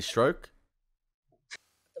Carmine had his stroke?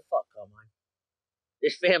 What the fuck, Carmine?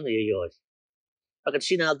 This family of yours. I can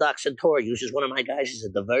see now Doc Santora uses one of my guys as a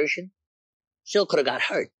diversion. Still could have got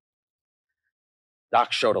hurt.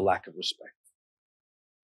 Doc showed a lack of respect.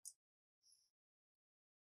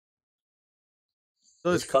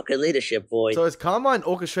 So It's fucking leadership, boy. So is Carmine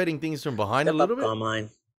orchestrating things from behind a little bit? Carmine.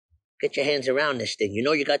 Get your hands around this thing. You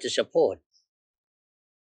know you got the support.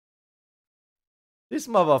 This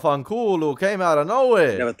motherfucker came out of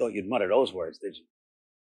nowhere. Never thought you'd mutter those words, did you?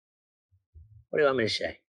 What do you want me to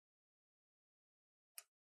say?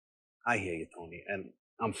 I hear you, Tony, and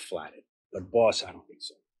I'm flattered. But boss, I don't think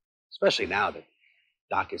so. Especially now that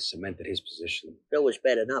Doc has cemented his position. Bill was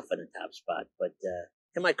bad enough in the top spot, but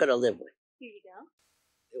him I could have lived with. Here you go.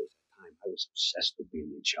 There was a I was obsessed with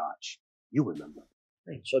being in charge. You remember.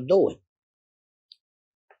 Hey, so do it.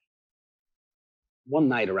 One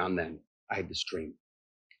night around then, I had this dream.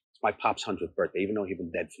 It's my pop's 100th birthday, even though he'd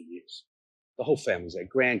been dead for years. The whole family's there,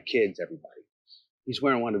 grandkids, everybody. He's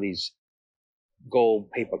wearing one of these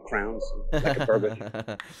gold paper crowns, like a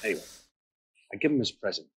burger. Anyway, I give him his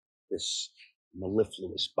present, this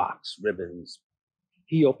mellifluous box, ribbons.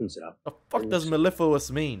 He opens it up. The fuck does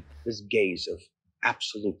mellifluous mean? This gaze of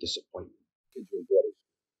absolute disappointment. Kids were embodied.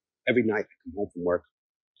 Every night I come home from work,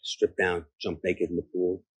 strip down, jump naked in the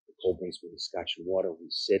pool. Nicole brings me the scotch and water. We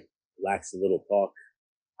sit, relax a little, talk.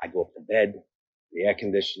 I go up to bed, the air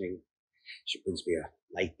conditioning. She brings me a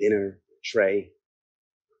light dinner, a tray.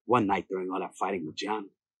 One night during all that fighting with John,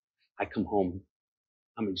 I come home.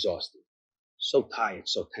 I'm exhausted. So tired,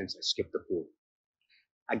 so tense, I skip the pool.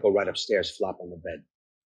 I go right upstairs, flop on the bed.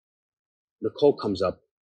 Nicole comes up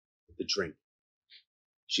with the drink.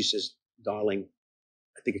 She says, darling,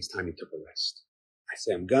 I think it's time you took a rest. I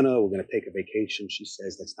say, we're gonna take a vacation. She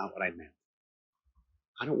says, that's not what I meant.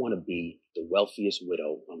 I don't want to be the wealthiest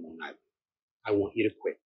widow on Long Island. I want you to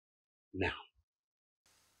quit. Now.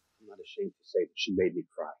 I'm not ashamed to say that she made me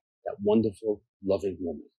cry. That wonderful, loving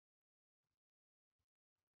woman.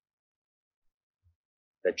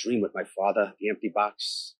 That dream with my father, the empty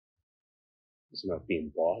box, it's about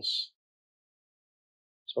being boss.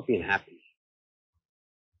 It's about being happy.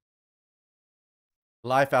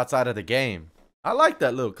 Life outside of the game. I like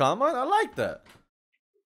that little comment. I like that.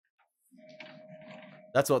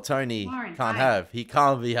 That's what Tony can't have. He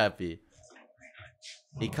can't be happy.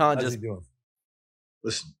 He can't How's just he doing?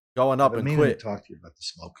 Listen, going up I've and been meaning quit. to talk to you about the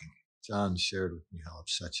smoking. John shared with me how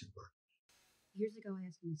upset you were. Years ago, I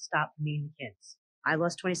asked him to stop from meeting the kids. I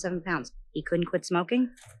lost 27 pounds. He couldn't quit smoking?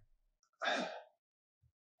 I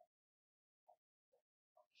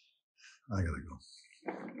gotta go.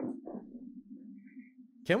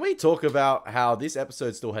 Can we talk about how this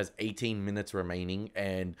episode still has 18 minutes remaining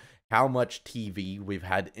and how much TV we've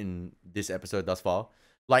had in this episode thus far?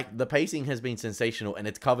 Like, the pacing has been sensational and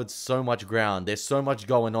it's covered so much ground. There's so much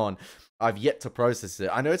going on. I've yet to process it.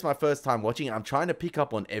 I know it's my first time watching it. I'm trying to pick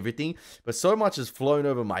up on everything, but so much has flown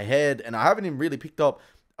over my head and I haven't even really picked up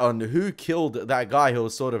on who killed that guy who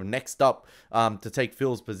was sort of next up to take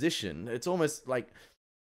Phil's position. It's almost like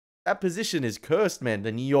that position is cursed, man,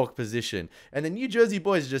 the New York position. And the New Jersey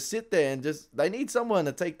boys just sit there and they need someone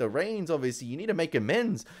to take the reins, obviously. You need to make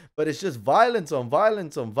amends. But it's just violence on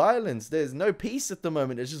violence on violence. There's no peace at the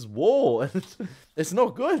moment. It's just war. It's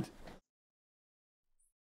not good.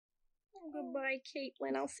 Goodbye,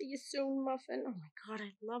 Caitlin. I'll see you soon, Muffin. Oh my god,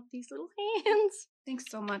 I love these little hands. Thanks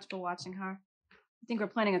so much for watching her. I think we're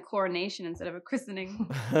planning a coronation instead of a christening.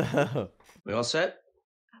 We all set?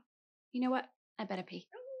 You know what? I better pee.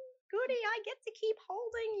 Goody, I get to keep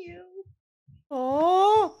holding you.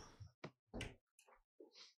 Oh.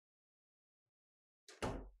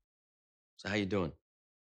 So how you doing?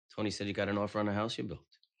 Tony said you got an offer on a house you built.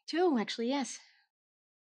 Two, actually, yes.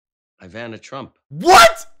 Ivana Trump.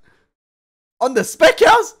 What? On the spec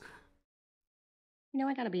house? You know,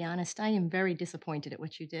 I gotta be honest. I am very disappointed at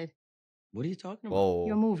what you did. What are you talking about? Whoa.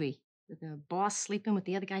 Your movie. With the boss sleeping with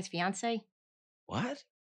the other guy's fiance. What?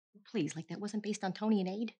 Please, like that wasn't based on Tony and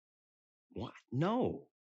Aid? What? No.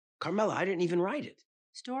 Carmela, I didn't even write it.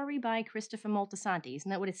 Story by Christopher Moltisanti. Isn't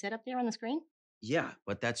that what it said up there on the screen? Yeah,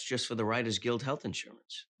 but that's just for the Writers Guild health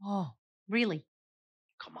insurance. Oh, really?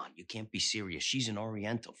 Come on, you can't be serious. She's an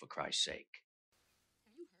Oriental, for Christ's sake.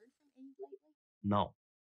 Have you heard from Aid lately? No.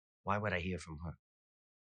 Why would I hear from her?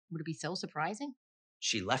 Would it be so surprising?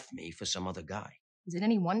 She left me for some other guy. Is it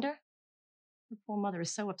any wonder? Her poor mother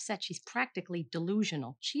is so upset she's practically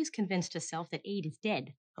delusional. She's convinced herself that Aid is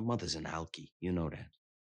dead. Her mother's an alkie. You know that.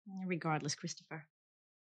 Regardless, Christopher.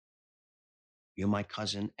 You're my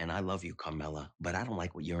cousin, and I love you, Carmela, but I don't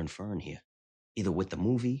like what you're inferring here. Either with the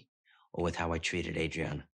movie or with how I treated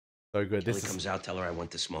Adriana. So good. Kelly comes out, tell her I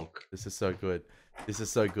went to smoke. This is so good. This is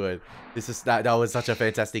so good. That was such a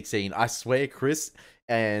fantastic scene. I swear Chris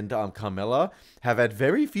and Carmela have had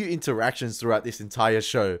very few interactions throughout this entire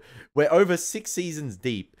show. We're over 6 seasons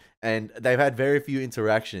deep and they've had very few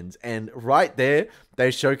interactions. And right there, they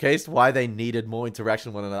showcased why they needed more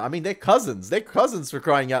interaction with one another. I mean, they're cousins. They're cousins for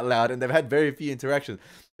crying out loud and they've had very few interactions.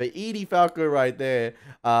 But Edie Falco right there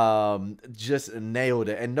just nailed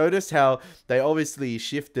it. And notice how they obviously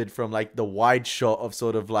shifted from like the wide shot of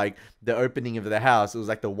sort of like the opening of the house. It was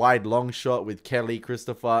like the wide long shot with Kelly,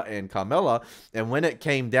 Christopher, and Carmela. And when it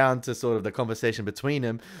came down to sort of the conversation between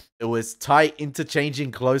them, it was tight,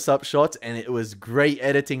 interchanging close-up shots, and it was great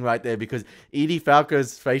editing right there because Edie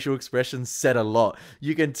Falco's facial expressions said a lot.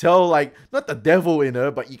 You can tell, like, not the devil in her,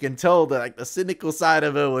 but you can tell that like the cynical side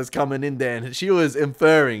of her was coming in there, and she was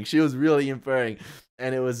inferring. She was really inferring,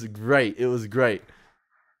 and it was great. It was great.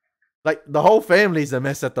 Like, the whole family's a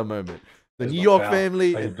mess at the moment. The There's New my York pal.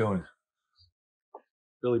 family. How you doing?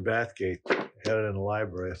 Billy Bathgate had it in the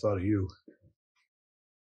library. I thought of you.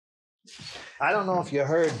 I don't know if you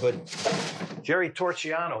heard, but Jerry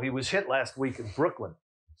Torchiano, he was hit last week in Brooklyn.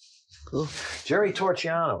 Who? Jerry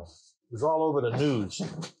Torchiano. It was all over the news.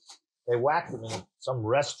 They whacked him in some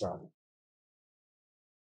restaurant.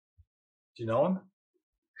 Do you know him?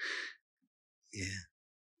 Yeah.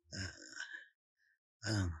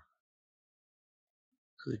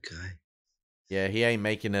 Good guy. Yeah, he ain't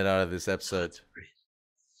making it out of this episode. It's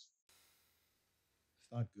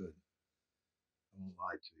not good. I won't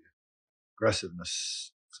lie to you.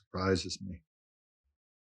 Aggressiveness surprises me.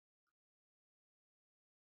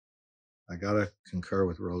 I gotta concur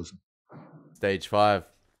with Rosen. Stage 5.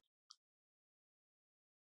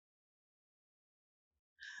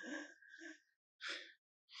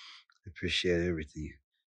 I appreciate everything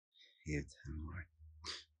you've done, Mark.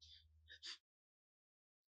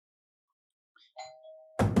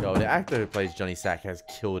 Yo, the actor who plays Johnny Sack has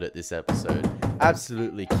killed it this episode.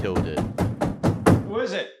 Absolutely killed it. Who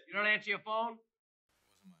is it? You don't answer your phone?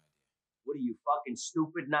 What are you, fucking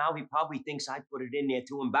stupid now? He probably thinks I put it in there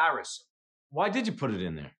to embarrass him. Why did you put it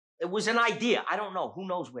in there? It was an idea. I don't know. Who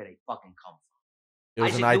knows where they fucking come from? It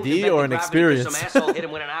was Isaac an Newton idea or an invented gravity 'cause experience? Some asshole hit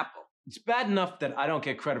him with an apple. It's bad enough that I don't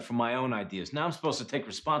get credit for my own ideas. Now I'm supposed to take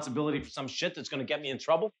responsibility for some shit that's gonna get me in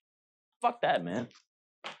trouble? Fuck that, man.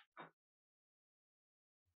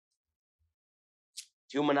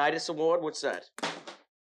 Humanitas Award? What's that?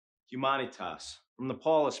 Humanitas, from the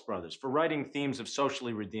Paulus brothers, for writing themes of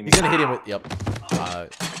socially redeeming. He's gonna hit him with, yep.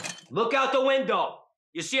 Look out the window.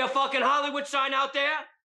 You see a fucking Hollywood sign out there?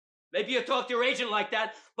 Maybe you talk to your agent like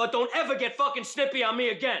that, but don't ever get fucking snippy on me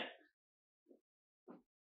again.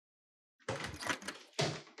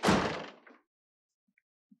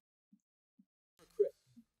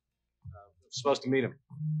 Supposed to meet him.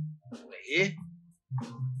 Here?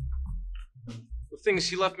 The thing is,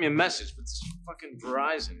 he left me a message, but this fucking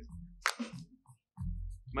Verizon.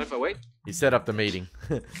 Mind if I wait? He set up the meeting.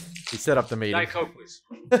 He set up the meeting. Diet Coke, please.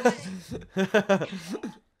 So,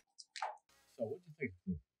 what do you think?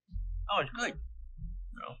 Oh, it's good.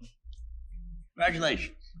 No.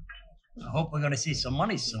 Congratulations. I hope we're going to see some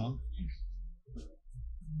money soon.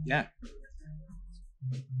 Yeah.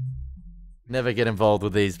 Never get involved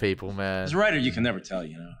with these people, man. As a writer, you can never tell,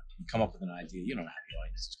 you know. You come up with an idea, you don't know how the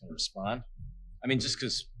audience is going to respond. I mean, just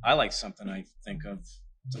because I like something I think of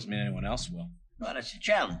doesn't mean anyone else will. Well, that's a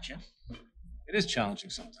challenge, huh? It is challenging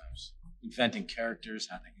sometimes. Inventing characters,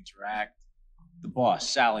 how they interact. The boss,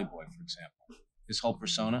 Sally Boy, for example. His whole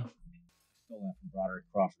persona. Stole that from Broderick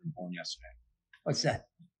Crawford and Born Yesterday. What's that?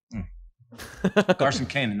 Garson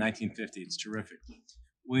Kane in 1950. It's terrific.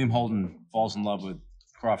 William Holden falls in love with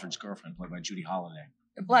Crawford's girlfriend, played by Judy Holliday.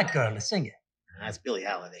 The black girl, the singer. That's Billie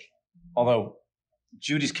Holiday. Although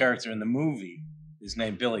Judy's character in the movie is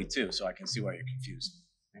named Billy too, so I can see why you're confused.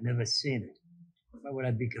 I never seen it. Why would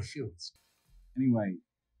I be confused? Anyway,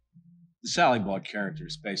 the Sally Boy character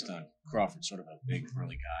is based on Crawford, sort of a big,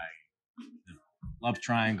 burly guy. The love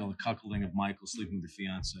triangle, the cuckolding of Michael sleeping with the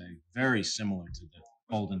fiance, very similar to the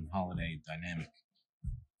Holden Holiday dynamic.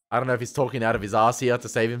 I don't know if he's talking out of his ass here to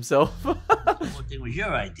save himself. The whole thing was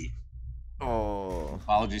your idea. Oh.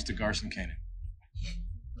 Apologies to Garson Kane.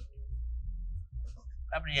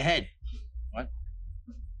 What happened to your head? What?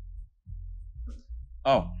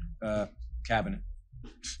 Oh, cabinet.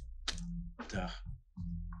 Duh.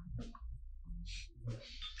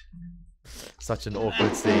 Such an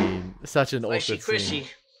awkward scene. Such an awkward Chrissy, scene.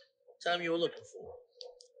 tell him you were looking for.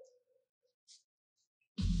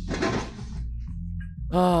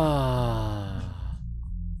 Ah.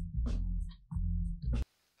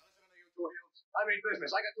 I mean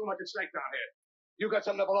business. I got too much at stake down here. You got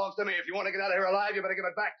something that belongs to me. If you want to get out of here alive, you better give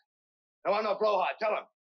it back. No, I'm no blowhard. Tell him.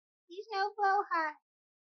 He's no blowhard.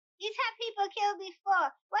 He's had people killed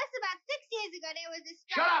before. Once, about 6 years ago, there was a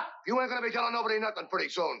strike. Shut up! You ain't gonna be telling nobody nothing pretty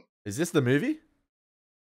soon. Is this the movie?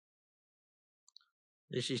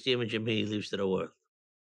 This is the image of me he leaves to the world.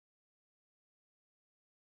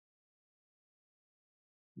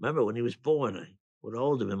 Remember when he was born, would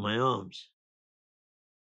hold him in my arms.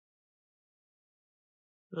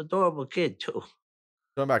 An adorable kid, too.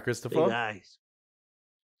 Talking about Big Christopher? eyes.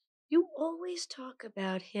 You always talk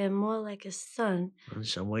about him more like a son. In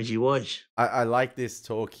some ways, he was. I like this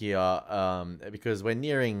talk here because we're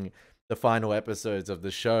nearing the final episodes of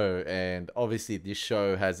the show, and obviously this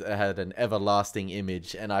show has had an everlasting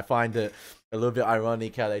image, and I find it a little bit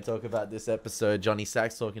ironic how they talk about this episode. Johnny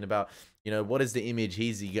Sacks talking about, you know, what is the image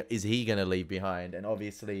is he going to leave behind? And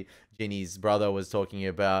obviously Ginny's brother was talking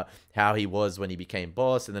about how he was when he became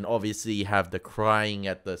boss, and then obviously you have the crying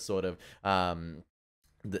at the sort of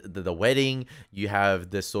the wedding. You have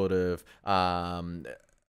the sort of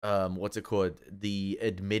what's it called, the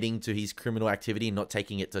admitting to his criminal activity, not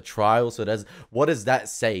taking it to trial. So what does that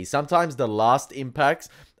say? Sometimes the last impacts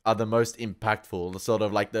are the most impactful, sort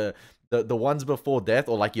of like the ones before death,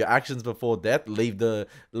 or like your actions before death leave the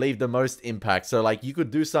most impact. So like you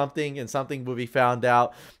could do something and something will be found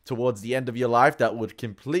out towards the end of your life that would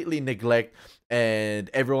completely neglect, and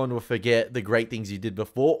everyone will forget the great things you did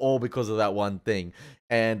before, all because of that one thing.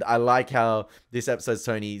 And I like how this episode's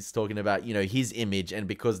Tony's talking about, you know, his image, and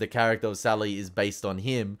because the character of Sally is based on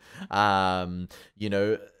him, you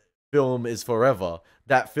know, film is forever.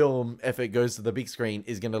 That film, if it goes to the big screen,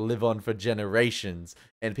 is going to live on for generations,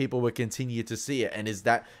 and people will continue to see it. And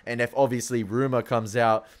if obviously rumor comes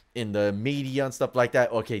out in the media and stuff like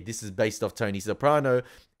that, okay, this is based off Tony Soprano,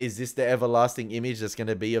 is this the everlasting image that's going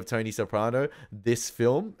to be of Tony Soprano, this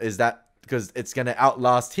film? Is that because it's going to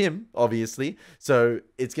outlast him, obviously? So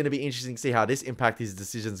it's going to be interesting to see how this impacts his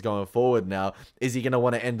decisions going forward now. Is he going to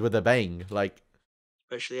want to end with a bang? Like,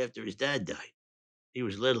 Especially after his dad died. He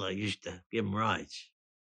was little. I used to give him rides.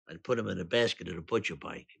 I'd put him in a basket at a butcher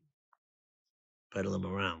bike and pedal him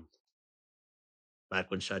around.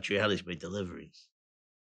 Back when Satrielli's made deliveries.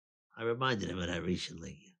 I reminded him of that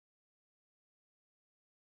recently.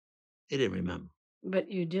 He didn't remember.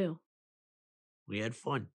 But you do. We had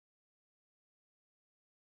fun.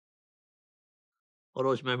 All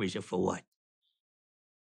those memories are for what?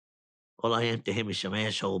 All I am to him is some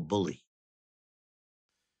asshole bully.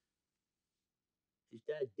 His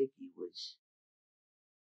dad, Dickie, was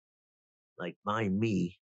like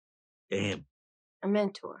me to him. A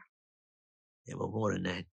mentor. Yeah, but more than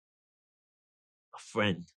that. A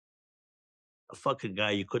friend. A fucking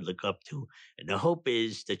guy you could look up to. And the hope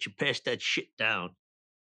is that you pass that shit down.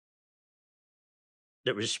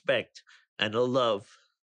 The respect and the love.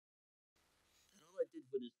 And all I did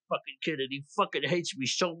for this fucking kid, and he fucking hates me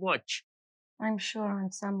so much. I'm sure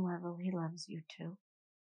on some level he loves you too.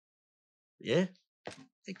 Yeah?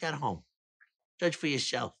 Take that home. Judge for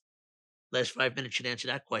yourself. Last 5 minutes should answer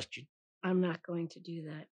that question. I'm not going to do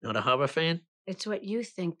that. Not a horror fan? It's what you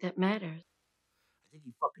think that matters. I think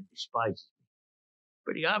he fucking despises me.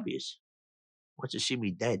 Pretty obvious. Wants to see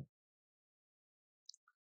me dead.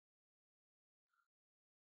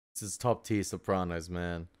 this is top tier Sopranos,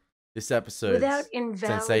 man. This episode, without sensational.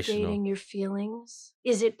 invalidating your feelings,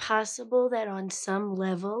 is it possible that on some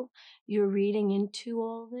level you're reading into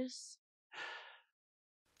all this?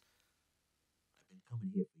 I've been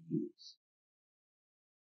coming here for years.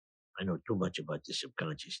 I know too much about the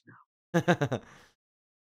subconscious now.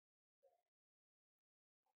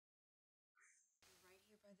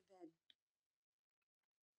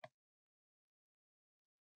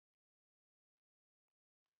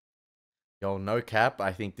 Yo, no cap,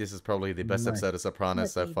 I think this is probably the best episode of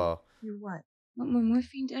Sopranos so far. You what? Want more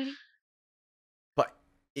morphine, Daddy? But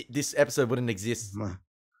this episode wouldn't exist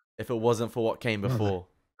if it wasn't for what came before.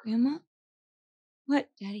 Grandma? What,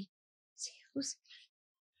 Daddy? Who's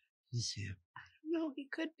He's here. No, he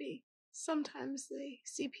could be. Sometimes they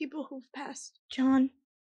see people who've passed. John,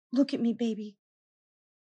 look at me, baby.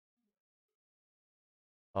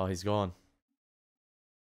 Oh, he's gone.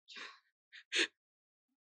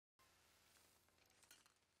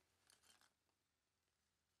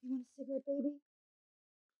 You want a cigarette, baby?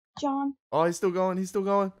 John? Oh, he's still going. He's still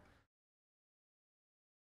going.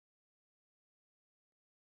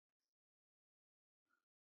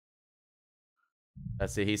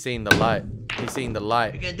 That's it. He's seeing the light. He's seeing the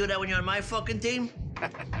light. You gonna do that when you're on my fucking team?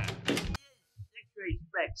 X-ray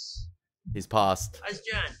specs. He's passed. How's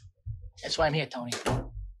John? That's why I'm here, Tony.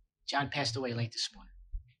 John passed away late this morning.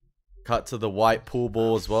 Cut to the white pool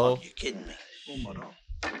ball as well. You're kidding me.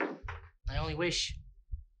 My only wish.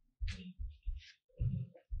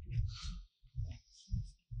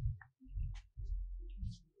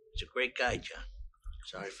 He's a great guy, John.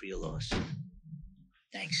 Sorry for your loss.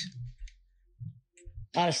 Thanks.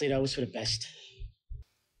 Honestly, though, it was for the best.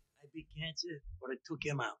 I beat cancer, but I took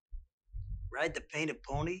him out. Ride the painted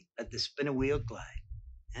pony, let the spinning wheel glide.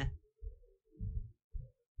 Huh?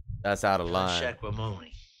 That's out of line.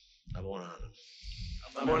 s6ep14. Abuonano.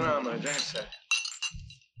 Buonanno, grazie.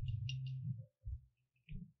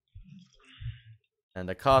 And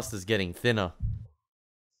the cast is getting thinner.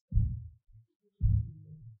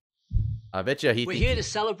 I bet you We're here to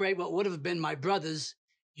celebrate what would have been my brother's,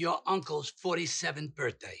 your uncle's 47th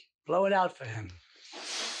birthday. Blow it out for him.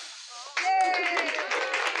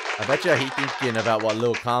 I bet you he's thinking about what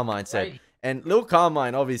Lil Carmine said. And Lil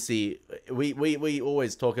Carmine, obviously, we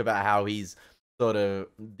always talk about how he's sort of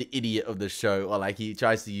the idiot of the show, or like he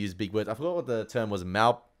tries to use big words. I forgot what the term was.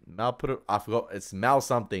 I forgot. It's mal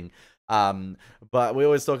something. But we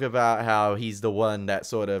always talk about how he's the one that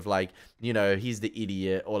sort of like, you know, he's the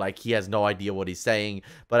idiot, or like he has no idea what he's saying.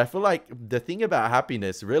 But I feel like the thing about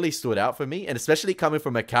happiness really stood out for me, and especially coming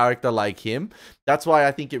from a character like him, that's why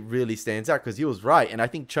I think it really stands out, because he was right. And I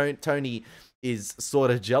think Tony is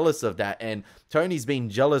sort of jealous of that, and Tony's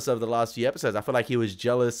been jealous of the last few episodes. I feel like he was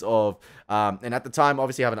jealous of and at the time,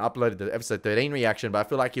 obviously I haven't uploaded the episode 13 reaction, but I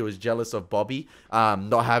feel like he was jealous of Bobby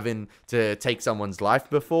not having to take someone's life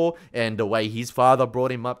before, and the way his father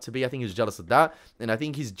brought him up to be. I think he was jealous of that, and I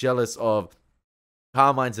think he's jealous of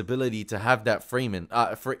Carmine's ability to have that freedom,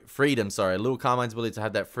 Lil Carmine's ability to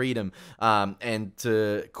have that freedom, and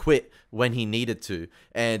to quit when he needed to,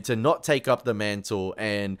 and to not take up the mantle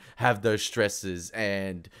and have those stresses.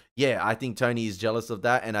 And yeah, I think Tony is jealous of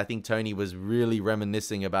that, and I think Tony was really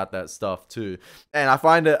reminiscing about that stuff too. And I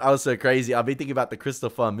find it also crazy. I've been thinking about the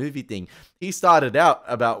Christopher movie thing. He started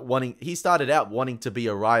out wanting to be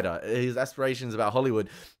a writer. His aspirations about Hollywood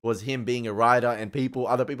was him being a writer, and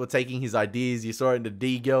other people taking his ideas. You saw it in the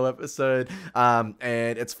D-Girl episode. And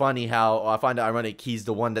it's funny how I find it ironic he's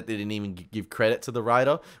the one that didn't even give credit to the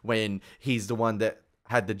writer, when he's the one that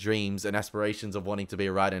had the dreams and aspirations of wanting to be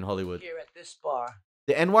a writer in Hollywood. Here at this bar.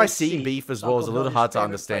 The NYC beef as well is a little hard to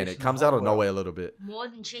understand. It comes out of nowhere a little bit. More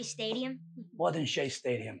than Shea Stadium? More than Shea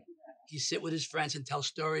Stadium. He sit with his friends and tell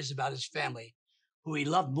stories about his family, who he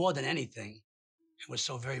loved more than anything and was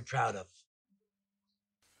so very proud of.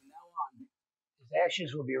 From now on, his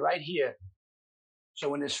ashes will be right here, so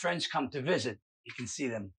when his friends come to visit, he can see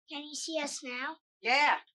them. Can you see us now?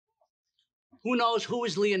 Yeah. Who knows who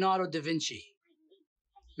is Leonardo da Vinci?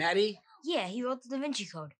 Maddie? Yeah, he wrote the Da Vinci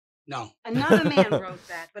Code. No. Another man wrote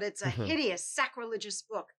that, but it's a hideous, sacrilegious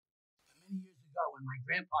book. Many years ago, when my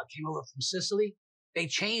grandpa came over from Sicily, they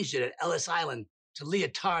changed it at Ellis Island to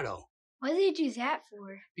Leotardo. Why did they do that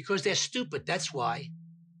for? Because they're stupid, that's why.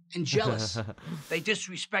 And jealous. They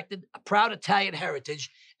disrespected a proud Italian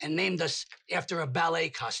heritage and named us after a ballet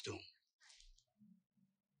costume.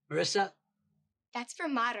 Marissa? That's for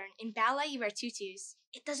modern. In ballet, you wear tutus.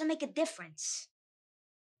 It doesn't make a difference.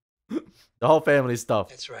 The whole family stuff.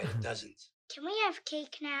 That's right, it doesn't. Can we have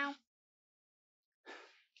cake now?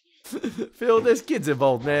 Phil, there's kids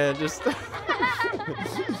involved, man. Just hey,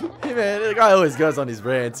 man, the guy always goes on his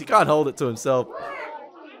rants. He can't hold it to himself.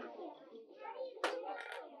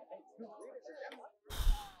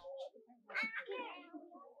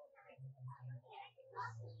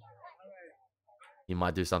 He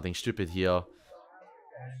might do something stupid here. I'd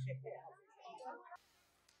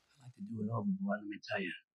like to do it over, boy, let me tell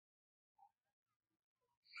you.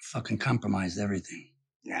 I fucking compromised everything.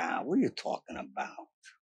 Nah, what are you talking about?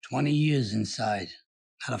 20 years inside.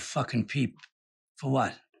 Not a fucking peep. For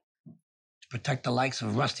what? To protect the likes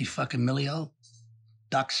of Rusty fucking Milio?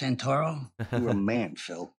 Doc Santoro? You're a man,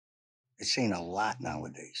 Phil. This ain't a lot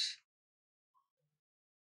nowadays.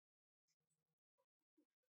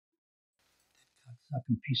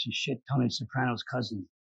 Fucking piece of shit, Tony Soprano's cousin.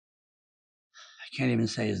 I can't even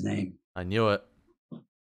say his name. I knew it.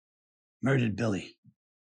 Murdered Billy.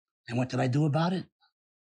 And what did I do about it?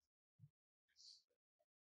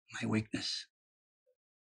 My weakness.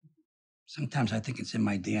 Sometimes I think it's in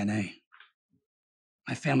my DNA.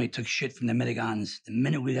 My family took shit from the Mitigans the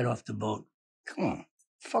minute we got off the boat. Come on.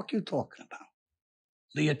 Fuck you talking about?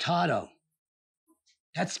 Leotardo.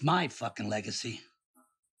 That's my fucking legacy.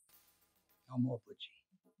 No more, Butchie.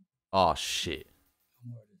 Oh, shit.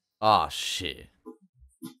 Oh, shit.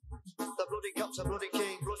 The bloody cops are bloody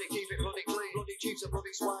king, bloody keep it bloody clean, bloody chiefs are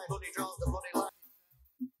bloody swine, bloody drums are bloody line.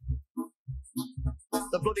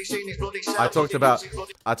 The bloody scene is bloody sad. I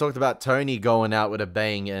talked about Tony going out with a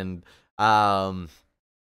bang, and Phil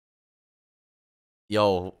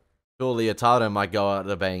Leotardo might go out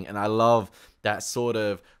with a bang, and I love that sort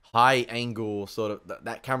of high angle sort of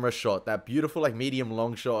that camera shot, that beautiful like medium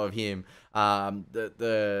long shot of him, the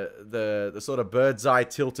sort of bird's eye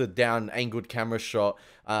tilted down angled camera shot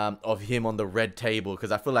of him on the red table,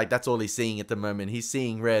 because I feel like that's all he's seeing at the moment. He's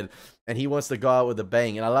seeing red and he wants to go out with a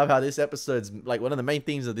bang. And I love how this episode's like, one of the main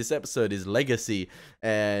themes of this episode is legacy,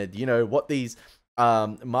 and you know what these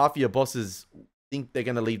mafia bosses think they're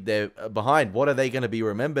going to leave there behind. What are they going to be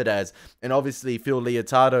remembered as? And obviously Phil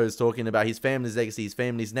Leotardo is talking about his family's legacy, his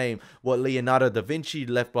family's name, what Leonardo da Vinci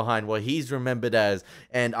left behind, what he's remembered as.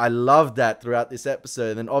 And I love that throughout this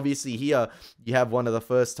episode. And obviously here you have one of the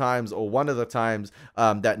first times, or one of the times,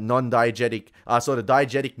 that non-diegetic sort of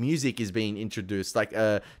diegetic music is being introduced, like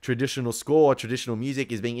a traditional score, traditional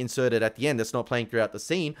music is being inserted at the end that's not playing throughout the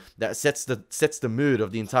scene, that sets the mood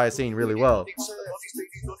of the entire scene really well.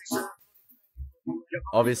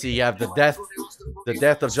 Obviously, you have the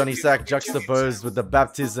death of Johnny Sack juxtaposed with the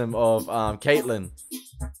baptism of Caitlin.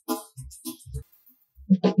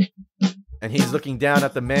 And he's looking down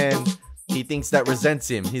at the man he thinks that resents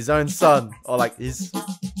him, his own son, or like his...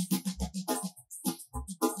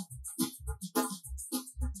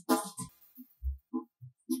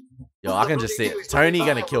 Yo, I can just see it. Tony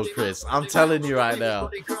gonna kill Chris. I'm telling you right now.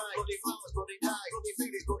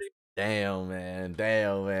 Damn, man.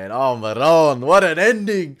 Damn, man. Oh, Maron, what an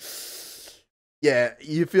ending. Yeah,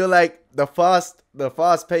 you feel like the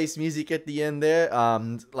fast-paced music at the end there,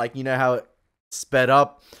 like, you know how it sped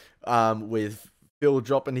up with Phil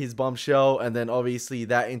dropping his bombshell, and then obviously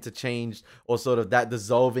that interchanged, or sort of that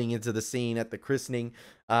dissolving into the scene at the christening.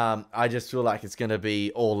 I just feel like it's going to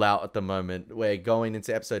be all out at the moment. We're going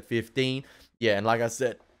into episode 15. Yeah, and like I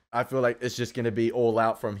said, I feel like it's just going to be all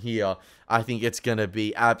out from here. I think it's going to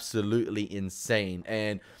be absolutely insane.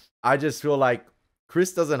 And I just feel like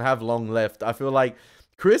Chris doesn't have long left. I feel like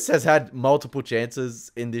Chris has had multiple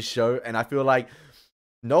chances in this show, and I feel like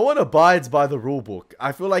no one abides by the rule book.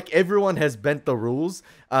 I feel like everyone has bent the rules,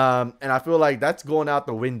 and I feel like that's gone out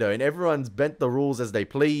the window, and everyone's bent the rules as they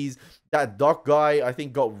please. That Doc guy, I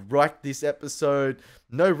think, got wrecked this episode.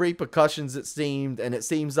 No repercussions, it seemed, and it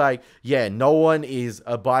seems like, yeah, no one is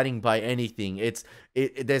abiding by anything.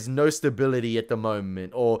 There's no stability at the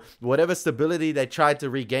moment, or whatever stability they tried to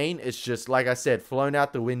regain, it's just, like I said, flown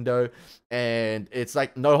out the window, and it's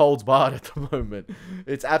like no holds barred at the moment.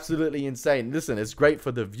 It's absolutely insane. Listen, it's great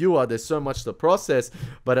for the viewer. There's so much to process,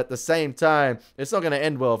 but at the same time, it's not going to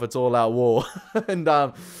end well if it's all out war. And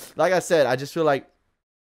like I said, I just feel like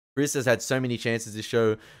Chris has had so many chances to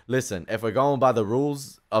show, listen, if we're going by the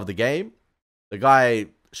rules of the game, the guy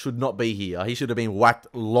should not be here. He should have been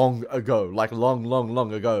whacked long ago, like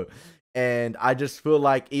long ago. And I just feel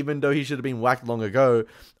like, even though he should have been whacked long ago,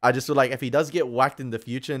 I just feel like if he does get whacked in the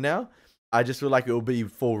future now, I just feel like it will be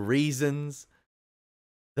for reasons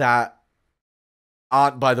that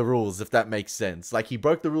aren't by the rules, if that makes sense. Like, he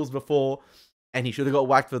broke the rules before, and he should have got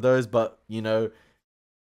whacked for those, but, you know,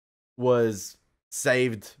 was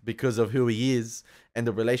saved because of who he is and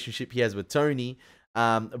the relationship he has with Tony.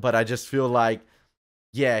 But I just feel like,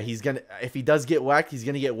 yeah, if he does get whacked, he's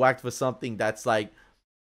gonna get whacked for something that's like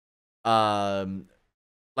a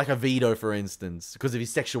veto, for instance, because of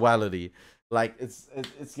his sexuality. Like, it's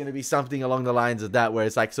gonna be something along the lines of that, where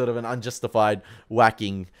it's like sort of an unjustified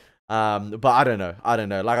whacking. But I don't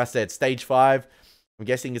know. Like I said, stage 5, I'm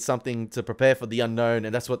guessing it's something to prepare for the unknown,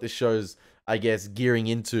 and that's what this show's, I guess, gearing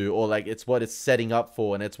into, or like it's what it's setting up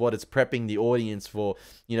for, and it's what it's prepping the audience for.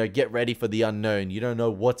 You know, get ready for the unknown. You don't know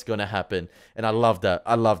what's gonna happen, and I love that.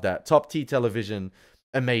 I love that. Top tier television,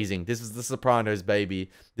 amazing. This is The Sopranos, baby.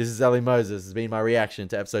 This is Elie Moses. This has been my reaction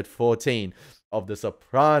to episode 14 of The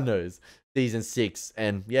Sopranos season 6,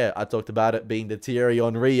 and yeah, I talked about it being the Thierry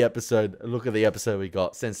Henry episode. Look at the episode we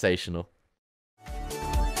got. Sensational.